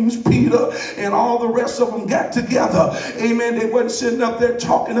 James, Peter, and all the rest of them got together, amen, they wasn't sitting up there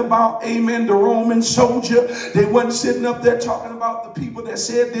talking about, amen, the Roman soldier. They wasn't sitting up there talking about the people that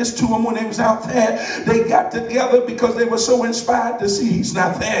said this to them when they was out there. They got together because they were so inspired to see he's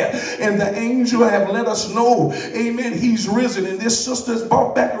not there. And the angel have let us know, amen, he's risen. And this sister's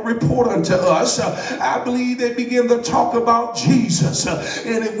brought back a report unto us. I believe they begin to talk about Jesus.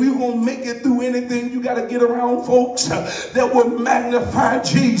 And if we're going to make it through anything, you got to get around folks that will magnify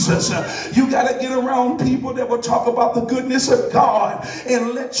Jesus. You got to get around people that will talk about the goodness of God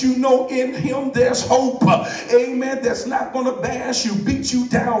and let you know in him there's hope. Amen. That's not going to bash you, beat you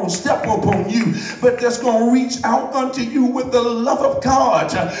down, step upon you, but that's going to reach out unto you with the love of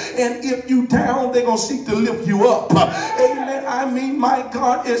God. And if you down, they're going to seek to lift you up. Amen. I mean, my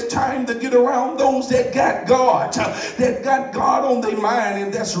God, it's time to get around those that got God, on their mind,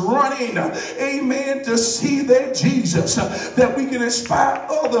 and that's running, amen, to see that Jesus, that we can inspire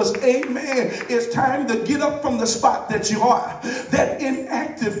others. Amen. It's time to get up from the spot that you are, that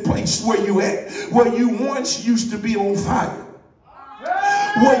inactive place where you at, where you once used to be on fire.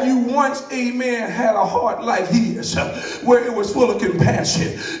 Where you once, amen, had a heart like his, where it was full of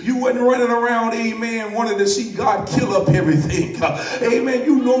compassion. You wasn't running around, amen, wanting to see God kill up everything. Amen.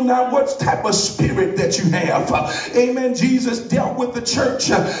 You know not what type of spirit that you have. Amen. Jesus dealt with the church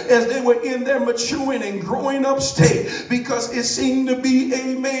as they were in their maturing and growing up state, because it seemed to be,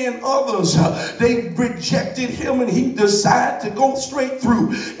 amen, others, they rejected him, and he decided to go straight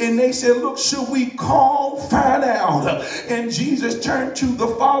through. And they said, look, should we call, find out? And Jesus turned to the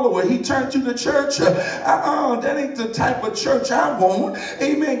follower. He turned to the church. That ain't the type of church I want.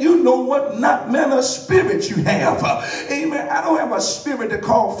 Amen. You know what not manner of spirit you have. Amen. I don't have a spirit to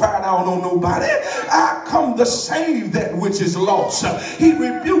call fire down on nobody. I come to save that which is lost. He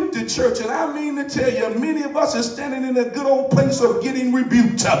rebuked the church, and I mean to tell you, many of us are standing in a good old place of getting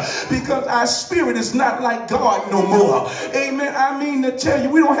rebuked because our spirit is not like God no more. Amen. I mean to tell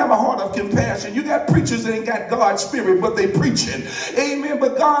you, we don't have a heart of compassion. You got preachers that ain't got God's spirit, but they preaching. Amen.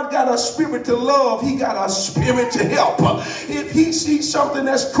 But God got a spirit to love. He got a spirit to help. If he sees something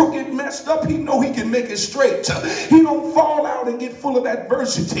that's crooked, messed up, he know he can make it straight. He don't fall out and get full of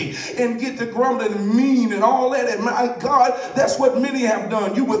adversity and get to grumbling and mean and all that. And my God, that's what many have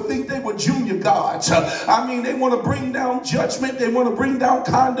done. You would think they were junior gods. I mean, they want to bring down judgment. They want to bring down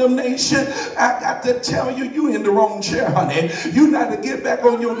condemnation. I got to tell you, you in the wrong chair, honey. You got to get back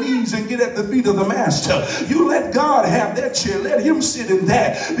on your knees and get at the feet of the master. You let God have that chair. Let him sit in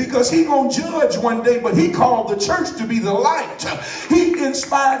that, because he gonna judge one day. But he called the church to be the light. He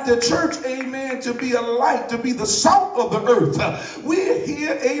inspired the church, amen, to be a light, to be the salt of the earth. We're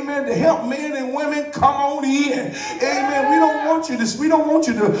here, amen, to help men and women come on in. Amen. We don't want you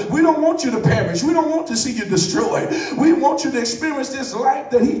to perish. We don't want to see you destroyed. We want you to experience this life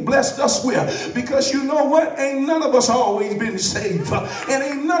that he blessed us with, because you know what? Ain't none of us always been saved, and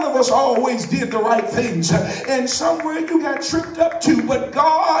ain't none of us always did the right things, and somewhere you got tripped up too, but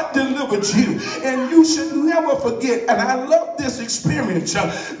God delivered you. And you should never forget, and I love this experience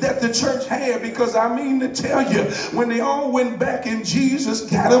that the church had, because I mean to tell you, when they all went back and Jesus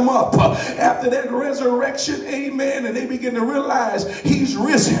got them up after that resurrection, amen, and they begin to realize he's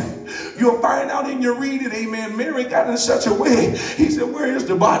risen. You'll find out in your reading, amen, Mary got in such a way. He said, where is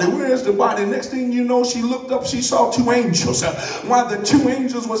the body? Where is the body? Next thing you know, she looked up, she saw two angels. While the two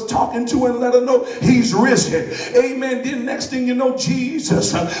angels was talking to her and let her know he's risen. Amen. Then next thing you know,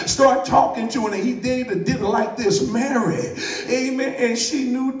 Jesus started talking to her, and he did it like this, Mary. Amen. And she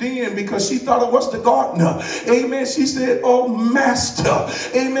knew then, because she thought it was the gardener. Amen. She said, oh, master.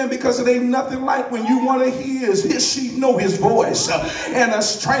 Amen. Because it ain't nothing like when you want to hear his sheep know his voice. And a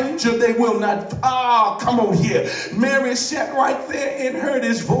stranger they they will not. Come on here. Mary sat right there and heard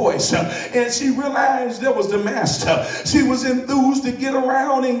his voice, and she realized there was the master. She was enthused to get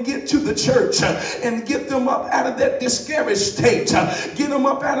around and get to the church and get them up out of that discouraged state, get them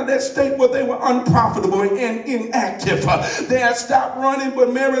up out of that state where they were unprofitable and inactive. They had stopped running,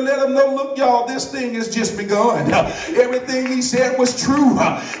 but Mary let them know, look, y'all, this thing has just begun. Everything he said was true.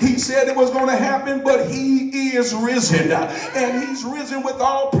 He said it was going to happen, but he is risen, and he's risen with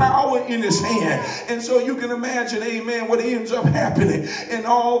all power in his hand. And so you can imagine, amen, what ends up happening. And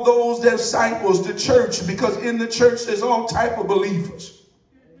all those disciples, the church, because in the church there's all type of believers.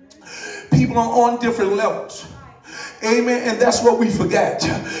 People are on different levels. Amen. And that's what we forget.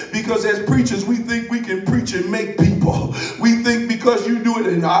 Because as preachers, we think we can preach and make people. We think because you do it,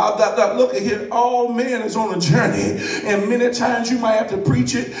 and look at here, all man is on a journey. And many times you might have to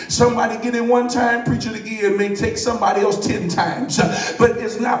preach it. Somebody get it one time, preach it again, may take somebody else 10 times. But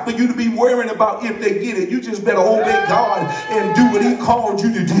it's not for you to be worrying about if they get it. You just better obey God and do what he called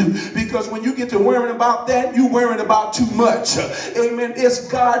you to do. Because when you get to worrying about that, you're worrying about too much. Amen. It's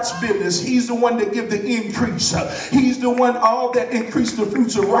God's business. He's the one that gives the increase. He's the one all that increased the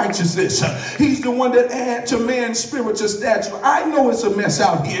fruits of righteousness. He's the one that adds to man's spiritual stature. I know it's a mess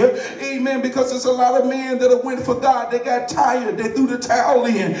out here. Amen. Because there's a lot of men that have went for God. They got tired. They threw the towel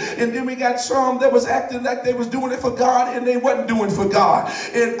in. And then we got some that was acting like they was doing it for God and they wasn't doing for God.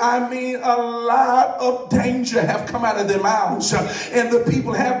 And I mean, a lot of danger have come out of their mouths. And the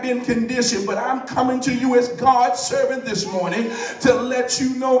people have been conditioned. But I'm coming to you as God's servant this morning to let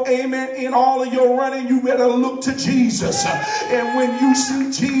you know, amen, in all of your running, you better look to Jesus. And when you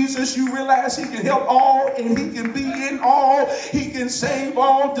see Jesus, you realize he can help all and he can be in all. He can save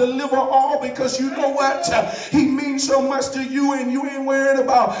all, deliver all, because you know what? He means so much to you, and you ain't worried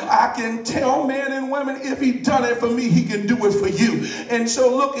about, I can tell men and women, if he done it for me, he can do it for you. And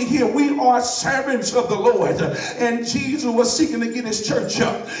so look at here, we are servants of the Lord, and Jesus was seeking to get his church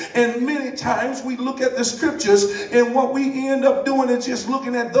up. And many times we look at the scriptures, and what we end up doing is just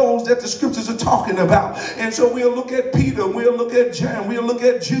looking at those that the scriptures are talking about. And so we'll look at Peter, we'll look at John, we'll look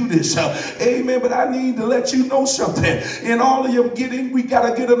at Judas. Amen. But I need to let you know something. In all of your getting, we got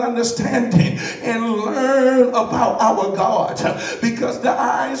to get an understanding and learn about our God, because the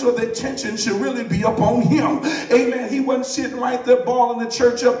eyes or the attention should really be upon him. Amen. He wasn't sitting right there balling the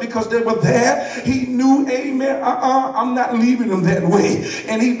church up because they were there. He knew, amen, I'm not leaving them that way.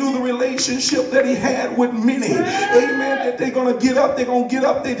 And he knew the relationship that he had with many. Amen. That they're going to get up,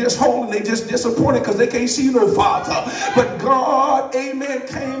 they're just holding, they just disappointed because they can't see no Father. But God, amen,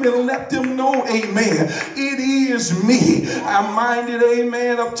 came and let them know, amen, it is me. I'm minded,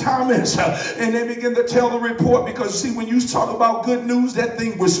 amen, of Thomas. And they begin to tell the report, because see, when you talk about good news, that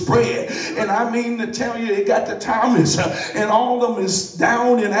thing was spread. And I mean to tell you, it got to Thomas, and all of them is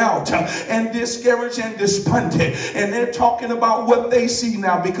down and out and discouraged and despondent. And they're talking about what they see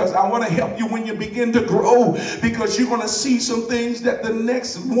now, because I want to help you when you begin to grow, because you're going to see some things that the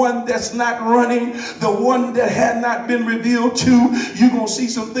next one that's not running, the one that had not been revealed to, you're going to see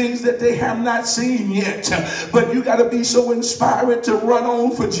some things that they have not seen yet. But you got to be so inspired to run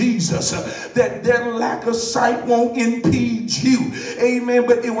on for Jesus that their lack of sight won't impede you. Amen.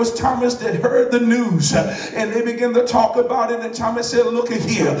 But it was Thomas that heard the news, and they began to talk about it, and Thomas said, look at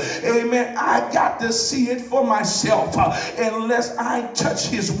here, amen, I got to see it for myself, unless I touch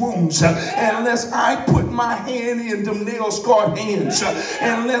his wounds, unless I put my hand in them nail-scarred hands,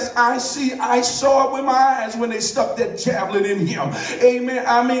 unless I saw it with my eyes when they stuck that javelin in him. Amen.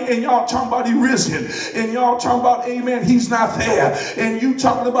 I mean, and y'all talking about he risen, and y'all talking about, amen, he's not there, and you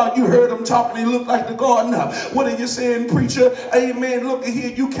talking about, you heard him talking, he looked like the gardener. What are you saying, preacher? Amen. Look at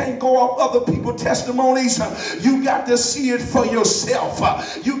here, you can't go off other people's testimonies. You got to see it for yourself.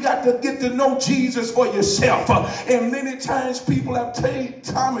 You got to get to know Jesus for yourself. And many times people have taken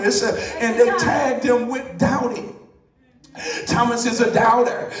Thomas and they tagged him with doubting. Thomas is a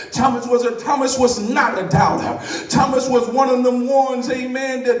doubter. Thomas was not a doubter. Thomas was one of them ones,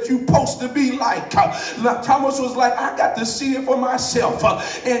 amen, that you supposed to be like. Thomas was like, I got to see it for myself.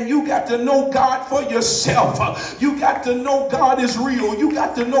 And you got to know God for yourself. You got to know God is real. You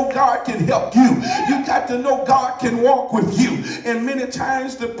got to know God can help you. You got to know God can walk with you. And many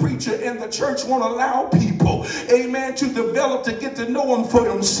times the preacher and the church won't allow people, amen, to develop, to get to know him for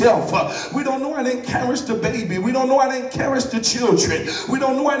themselves. We don't know how to encourage the baby. We don't know how to encourage encourage the children. We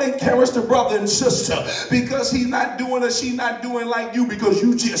don't know how to encourage the brother and sister, because he's not doing or she's not doing like you, because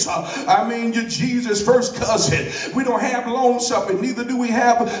you just, you're Jesus' first cousin. We don't have long suffering, neither do we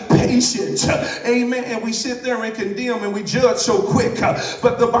have patience. Amen. And we sit there and condemn and we judge so quick.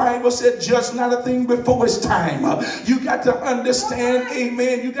 But the Bible said, judge not a thing before it's time. You got to understand,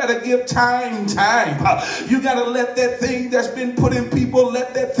 amen, you got to give time. You got to let that thing that's been put in people,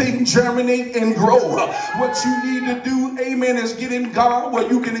 let that thing germinate and grow. What you need to do, amen, is get in God where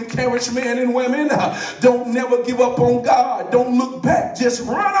you can encourage men and women. Don't never give up on God. Don't look back. Just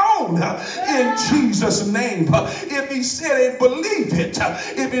run on in Jesus' name. If he said it, believe it.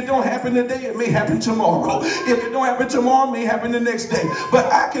 If it don't happen today, it may happen tomorrow. If it don't happen tomorrow, it may happen the next day. But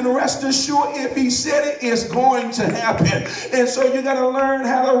I can rest assured, if he said it, it's going to happen. And so you got to learn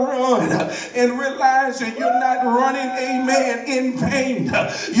how to run and realize that you're not running, amen, in vain.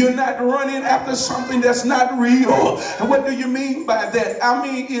 You're not running after something that's not real. And what do you mean by that? I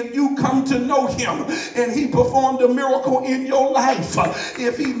mean, if you come to know him and he performed a miracle in your life,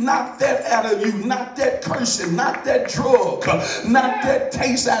 if he knocked that out of you, knocked that cursing, knocked that drug, knocked that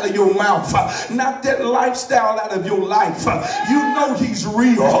taste out of your mouth, knocked that lifestyle out of your life, you know he's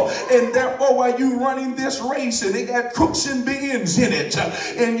real. And therefore, while you running this race and they got crooks and bends in it,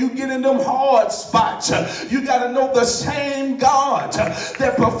 and you get in them hard spots, you got to know the same God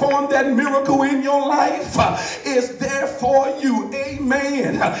that performed that miracle in your life is there for you.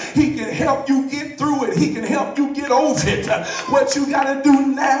 Amen. He can help you get through it. He can help you get over it. What you got to do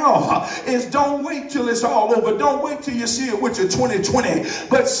now is don't wait till it's all over. Don't wait till you see it with your 2020,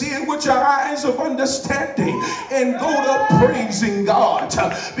 but see it with your eyes of understanding and go to praising God.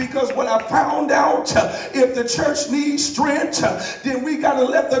 Because what I found out, if the church needs strength, then we got to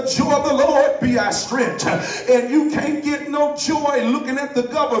let the joy of the Lord be our strength. And you can't get no joy looking at the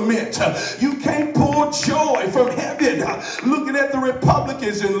government. You can't pull joy from heaven looking at the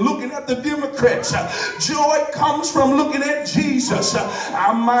Republicans and looking at the Democrats. Joy comes from looking at Jesus.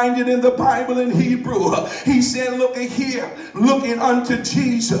 I'm minded in the Bible in Hebrew. He said, look at here, looking unto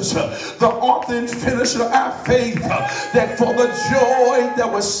Jesus, the author and finisher of our faith, that for the joy that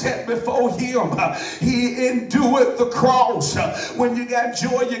was set before him, he endured the cross. When you got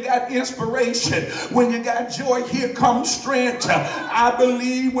joy, you got inspiration. When you got joy, here comes strength. I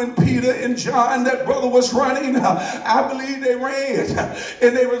believe when Peter and John, that brother, was running, I believe they ran,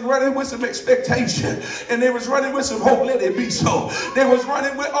 and they was running with some expectation, and they was running with some hope. Let it be so. They was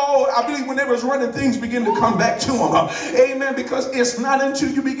running with, I believe when they was running, things begin to come back to them. Amen. Because it's not until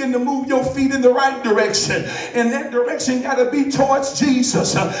you begin to move your feet in the right direction, and that direction got to be towards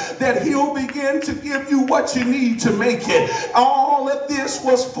Jesus, that he'll begin to give you what you need to make it. All of this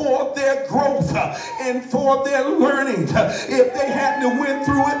was for their growth and for their learning. If they hadn't went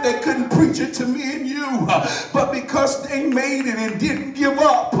through it, they couldn't preach it to me and you. But because they made it and didn't give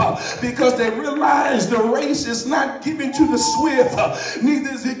up, because they realized the race is not given to the swift,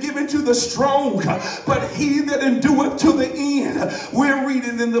 neither is it given to the strong, but he that endureth to the end. We're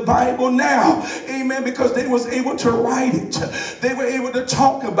reading in the Bible now, amen, because they was able to write it. They were able to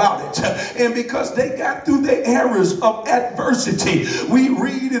talk about it. And because they got through the eras of adversity, we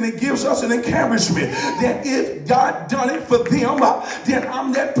read and it gives us an encouragement that if God done it for them, then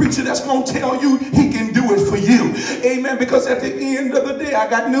I'm that preacher that's going to tell you he can do it for you. Amen. Because at the end of the day, I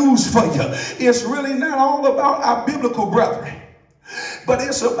got news for you. It's really not all about our biblical brethren, but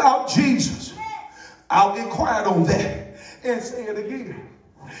it's about Jesus. I'll get quiet on that and say it again.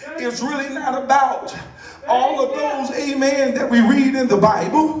 It's really not about all of those, amen, that we read in the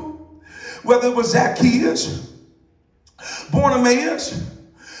Bible, whether it was Zacchaeus, Bartimaeus,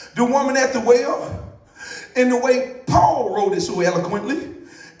 the woman at the well, and the way Paul wrote it so eloquently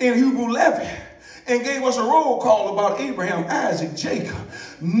in Hebrews 11 and gave us a roll call about Abraham, Isaac, Jacob,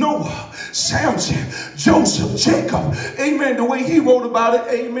 Noah, Samson, Joseph, Jacob. Amen. The way he wrote about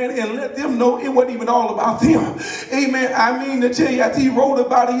it, amen, and let them know it wasn't even all about them. Amen. I mean to tell you, after he wrote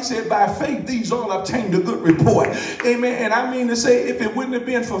about it, he said, by faith, these all obtained a good report. Amen. And I mean to say, if it wouldn't have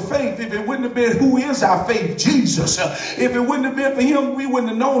been for faith, if it wouldn't have been who is our faith, Jesus, if it wouldn't have been for him, we wouldn't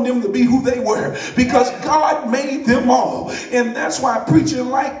have known them to be who they were, because God made them all. And that's why preaching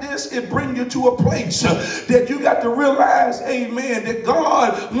like this, it brings you to a place that you got to realize, amen, that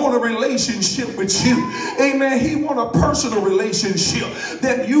God want a relationship with you. Amen. He want a personal relationship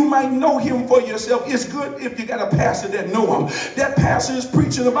that you might know him for yourself. It's good if you got a pastor that know him. That pastor is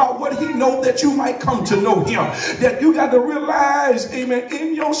preaching about what he know that you might come to know him. That you got to realize, amen,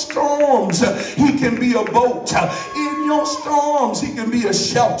 in your storms, he can be a boat. In on storms, he can be a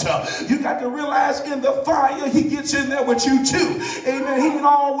shelter. You got to realize in the fire, he gets in there with you too. Amen. He ain't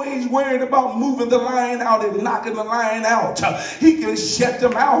always worried about moving the lion out and knocking the lion out. He can shut the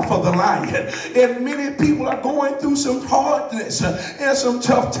mouth of the lion. And many people are going through some hardness and some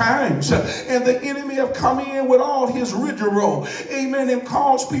tough times. And the enemy have come in with all his rigmarole. Amen. And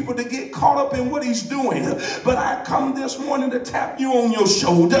cause people to get caught up in what he's doing. But I come this morning to tap you on your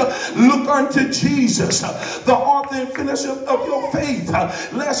shoulder. Look unto Jesus, the author and finisher of your faith.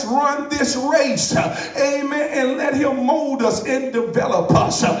 Let's run this race. Amen. And let him mold us and develop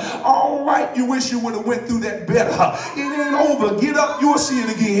us. All right, you wish you would have went through that better. It ain't over. Get up, you'll see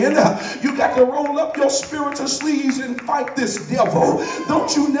it again. You got to roll up your spiritual sleeves and fight this devil.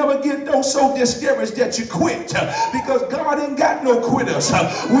 Don't you never get so discouraged that you quit, because God ain't got no quitters.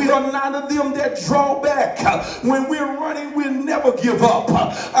 We are not of them that draw back. When we're running, we'll never give up.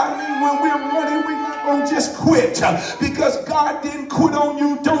 I mean, when we're running, we're not going to just quit, because God didn't quit on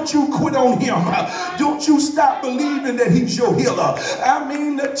you. Don't you quit on him. Don't you stop believing that he's your healer. I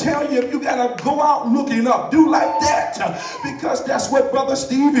mean, to tell you, you got to go out looking up. Do like that, because that's what Brother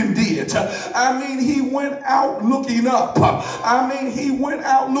Stephen did. I mean, he went out looking up. I mean, he went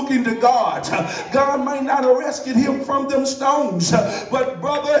out looking to God. God might not have rescued him from them stones, but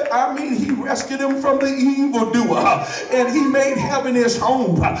brother, I mean, he rescued him from the evildoer, and he made heaven his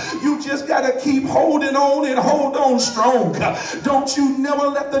home. You just got to keep holding on and hold on strong. Don't you never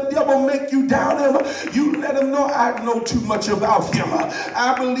let the devil make you doubt him. You let him know, I know too much about him.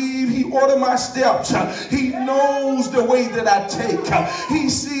 I believe he ordered my steps. He knows the way that I take. He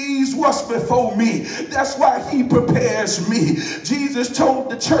sees what's before me. That's why he prepares me. Jesus told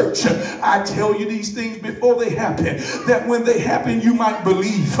the church, I tell you these things before they happen, that when they happen, you might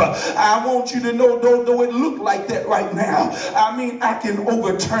believe. I want you to know, though it look like that right now, I mean, I can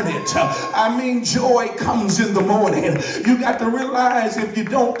overturn it. I mean, joy comes in the morning. You got to realize if you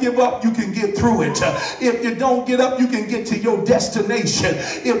don't give up, you can get through it. If you don't get up, you can get to your destination.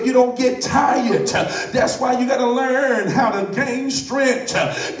 If you don't get tired, that's why you got to learn how to gain strength.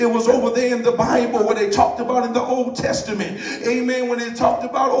 It was over there in the Bible where they talked about in the Old Testament. Amen. When they talked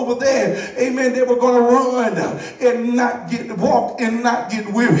about over there, amen, they were going to run and not walk and not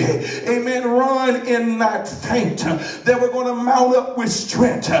get weary. Amen. Run and not faint. They were going to mount up with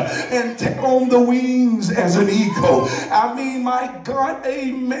strength and take on the wings as an eagle. I mean, my God,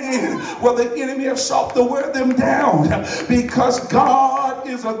 amen. Well, the enemy have sought to wear them down, because God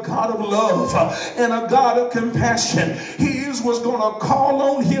is a God of love and a God of compassion. He was going to call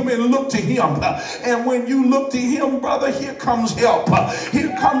on him and look to him. And when you look to him, brother, here comes help.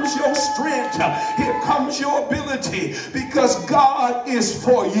 Here comes your strength. Here comes your ability, because God is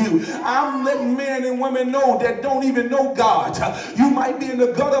for you. I'm letting men and women know that don't even know God. You might be in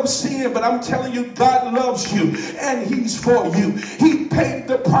the gut of sin, but I'm telling you, God loves you and he's for you. He paid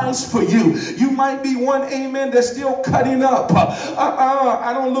the price for you. You might be one, amen, that's still cutting up.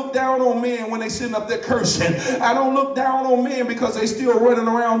 I don't look down on men when they sitting up there cursing. I don't look down on men because they still running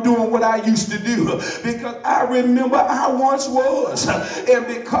around doing what I used to do, because I remember I once was, and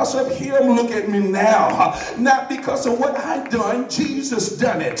because of him, look at me now. Not because of what I done, Jesus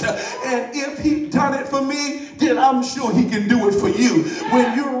done it, and if he done it for me, then I'm sure he can do it for you.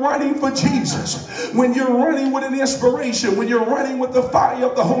 When you're running for Jesus, when you're running with an inspiration, when you're running with the fire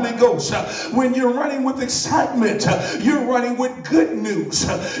of the Holy Ghost, when you're running with excitement, you're running with good news.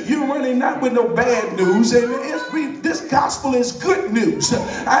 You're running not with no bad news. And this gospel is good news.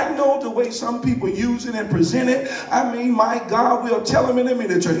 I know the way some people use it and present it. I mean, my God, we'll tell them in a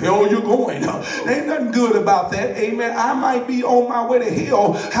minute, to hell you're going. Ain't nothing good about that. Amen. I might be on my way to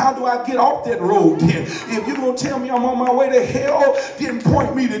hell. How do I get off that road then? If you're going to tell me I'm on my way to hell, then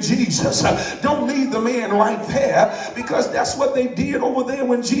point me to Jesus. Don't leave the man right there, because that's what they did over there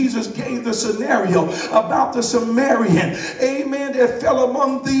when Jesus gave the scenario about the Samaritan, amen, that fell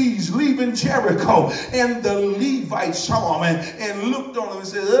among thieves leaving Jericho, and the Levites saw him and looked on him and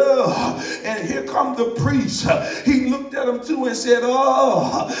said, oh, and here come the priest. He looked at him too and said,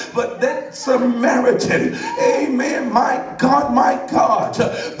 oh, but that Samaritan, amen, my God,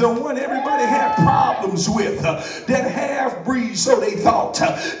 the one everybody had problems with, that half-breed, so they thought.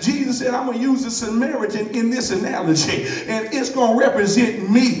 Jesus said, I'm going to use the Samaritan in this analogy, and it's going to represent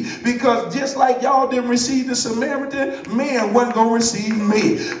me, because just like y'all didn't receive the Samaritan, man wasn't going to receive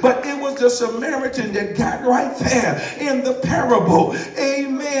me. But it was the Samaritan that got right there there in the parable,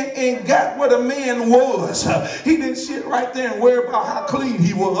 amen, and got what a man was. He didn't sit right there and worry about how clean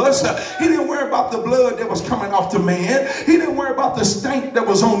he was. He didn't worry about the blood that was coming off the man. He didn't worry about the stank that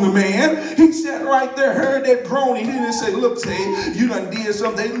was on the man. He sat right there, heard that groaning. He didn't say, look, say, you done did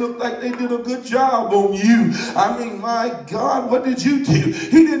something. They look like they did a good job on you. I mean, my God, what did you do?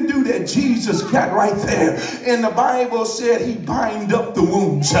 He didn't do that. Jesus got right there. And the Bible said he bind up the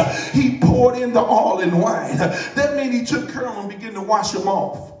wounds. He poured in the oil and wine. That meant he took care of them and began to wash them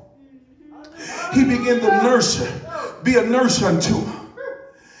off. He began to nurse, be a nurse unto him.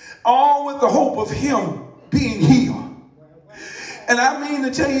 All with the hope of him being healed. And I mean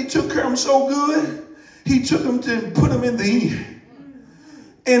to tell you, he took care of him so good, he took him to put him in the inn.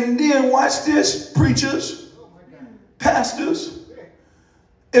 And then watch this, preachers, pastors,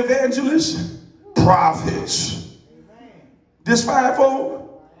 evangelists, prophets. This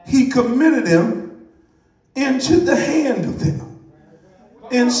fivefold, he committed them into the hand of them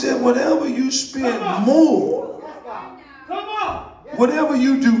and said, whatever you spend more, whatever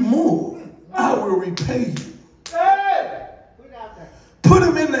you do more, I will repay you. Put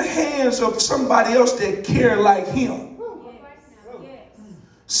him in the hands of somebody else that care like him.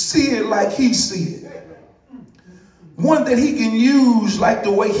 See it like he see it. One that he can use like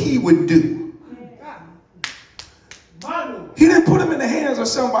the way he would do. He didn't put him in the hands of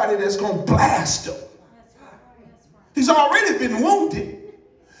somebody that's going to blast him. He's already been wounded.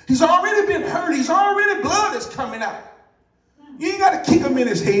 He's already been hurt. He's already, blood is coming out. You ain't got to kick him in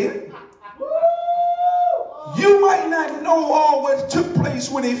his head. You might not know all what took place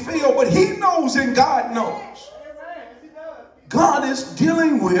when he fell, but he knows and God knows. God is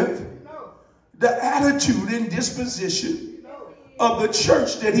dealing with the attitude and disposition of the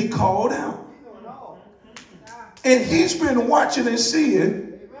church that he called out. And he's been watching and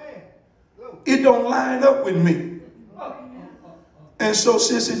seeing it don't line up with me. And so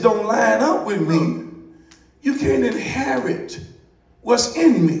since it don't line up with me, you can't inherit what's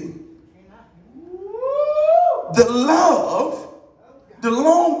in me. The love, the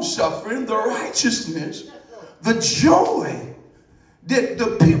long suffering, the righteousness, the joy that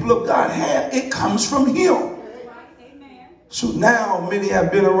the people of God have, it comes from him. So now many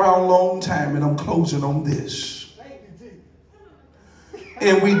have been around a long time, and I'm closing on this.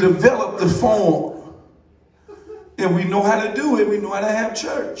 And we develop the form, and we know how to do it. We know how to have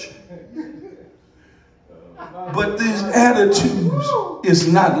church. But these attitudes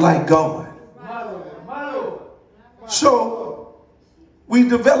is not like God. So we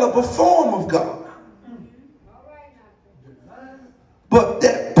develop a form of God. But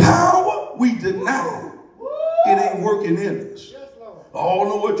that power we deny, it ain't working in us. I don't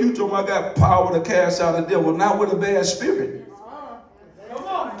know what you talking about. I got power to cast out the devil, not with a bad spirit.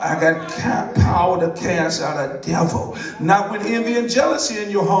 I got power to cast out a devil, not with envy and jealousy in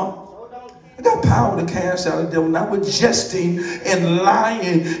your heart. I got power to cast out a devil, not with jesting and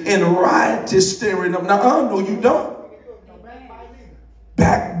lying and riotous stirring up. Now, no, you don't.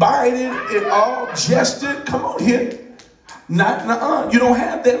 Backbiting and all jested. Come on here. You don't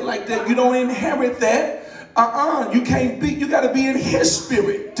have that like that. You don't inherit that. You can't be, you got to be in his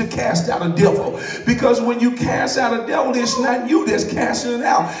spirit to cast out a devil. Because when you cast out a devil, it's not you that's casting it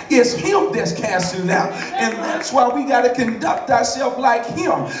out. It's him that's casting it out. And that's why we got to conduct ourselves like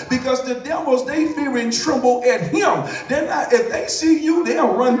him. Because the devils, they fear and tremble at him. They're not, if they see you,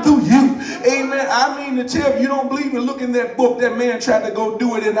 they'll run through you. Amen. I mean to tell you, you don't believe me, look in that book. That man tried to go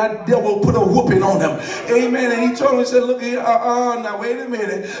do it and that devil put a whooping on him. Amen. And he told him, he said, look here, now wait a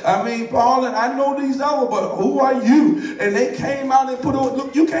minute. I mean, Paul, and I know these devils, but who are you? And they came out and put on,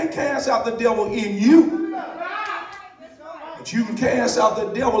 look, you can't cast out the devil in you. But you can cast out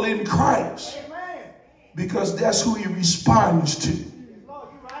the devil in Christ. Because that's who he responds to.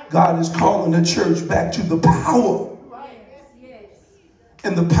 God is calling the church back to the power.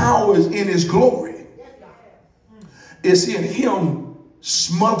 And the power is in his glory. It's in him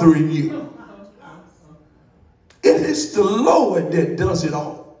smothering you. It is the Lord that does it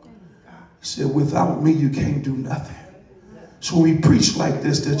all. He said, without me, you can't do nothing. So we preach like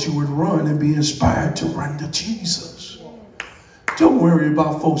this, that you would run and be inspired to run to Jesus. Don't worry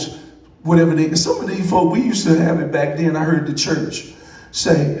about folks, whatever they, some of these folks, we used to have it back then. I heard the church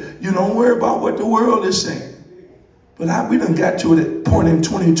say, you don't worry about what the world is saying. But we done got to that point in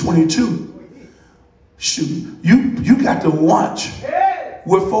 2022. Shoot, you got to watch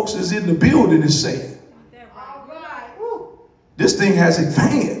what folks is in the building is saying. This thing has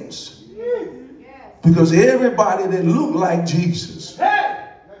advanced. Because everybody that look like Jesus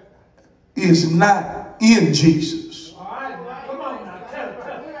is not in Jesus.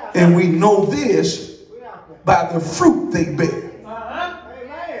 And we know this by the fruit they bear.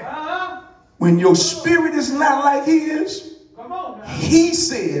 When your spirit is not like his, he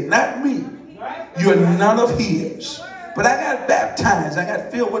said, not me, you're none of his. But I got baptized. I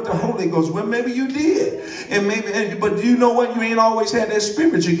got filled with the Holy Ghost. Well, maybe you did. But you know what? You ain't always had that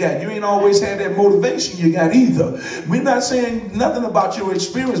spirit you got. You ain't always had that motivation you got either. We're not saying nothing about your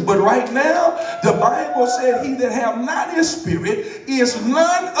experience. But right now, the Bible said he that have not his spirit is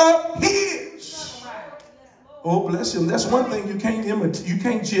none of his. Oh, bless him. That's one thing you can't imitate. You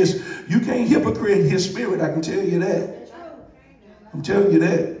can't hypocrite his spirit. I can tell you that. I'm telling you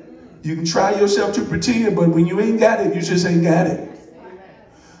that. You can try yourself to pretend, but when you ain't got it, you just ain't got it.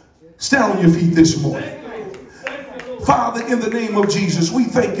 Stand on your feet this morning. Father, in the name of Jesus, we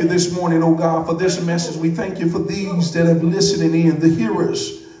thank you this morning, oh God, for this message. We thank you for these that have listened in, the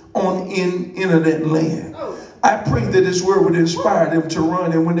hearers in internet land. I pray that this word would inspire them to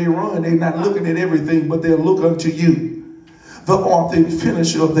run, and when they run, they're not looking at everything, but they'll look unto you, the author and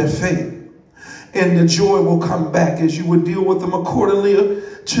finisher of their faith. And the joy will come back as you would deal with them accordingly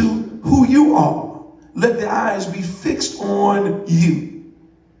to who you are. Let their eyes be fixed on you.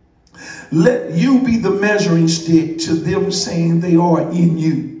 Let you be the measuring stick to them saying they are in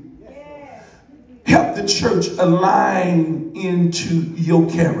you. Help the church align into your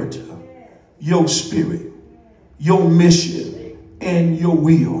character, your spirit, your mission, and your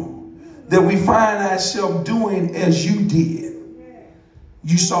will. That we find ourselves doing as you did.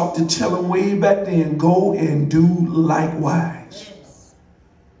 You sought to tell them way back then, go and do likewise.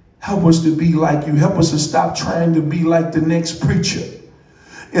 Help us to be like you. Help us to stop trying to be like the next preacher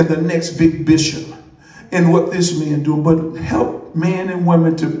and the next big bishop and what this man do. But help men and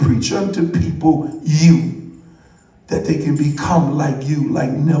women to preach unto people you, that they can become like you like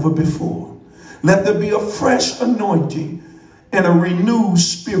never before. Let there be a fresh anointing and a renewed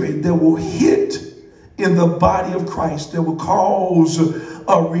spirit that will hit in the body of Christ, that will cause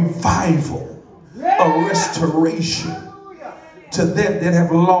a revival, a restoration to them that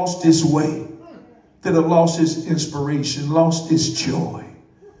have lost its way, that have lost its inspiration, lost its joy,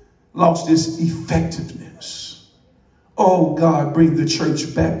 lost its effectiveness. Oh God, bring the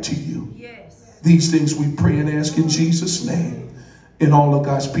church back to you. Yes. These things we pray and ask in Jesus' name. And all of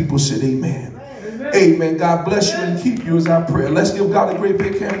God's people said amen. Amen. Amen. God bless you and keep you as I pray. Let's give God a great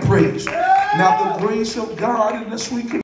big hand praise. Now the grace of God in this week.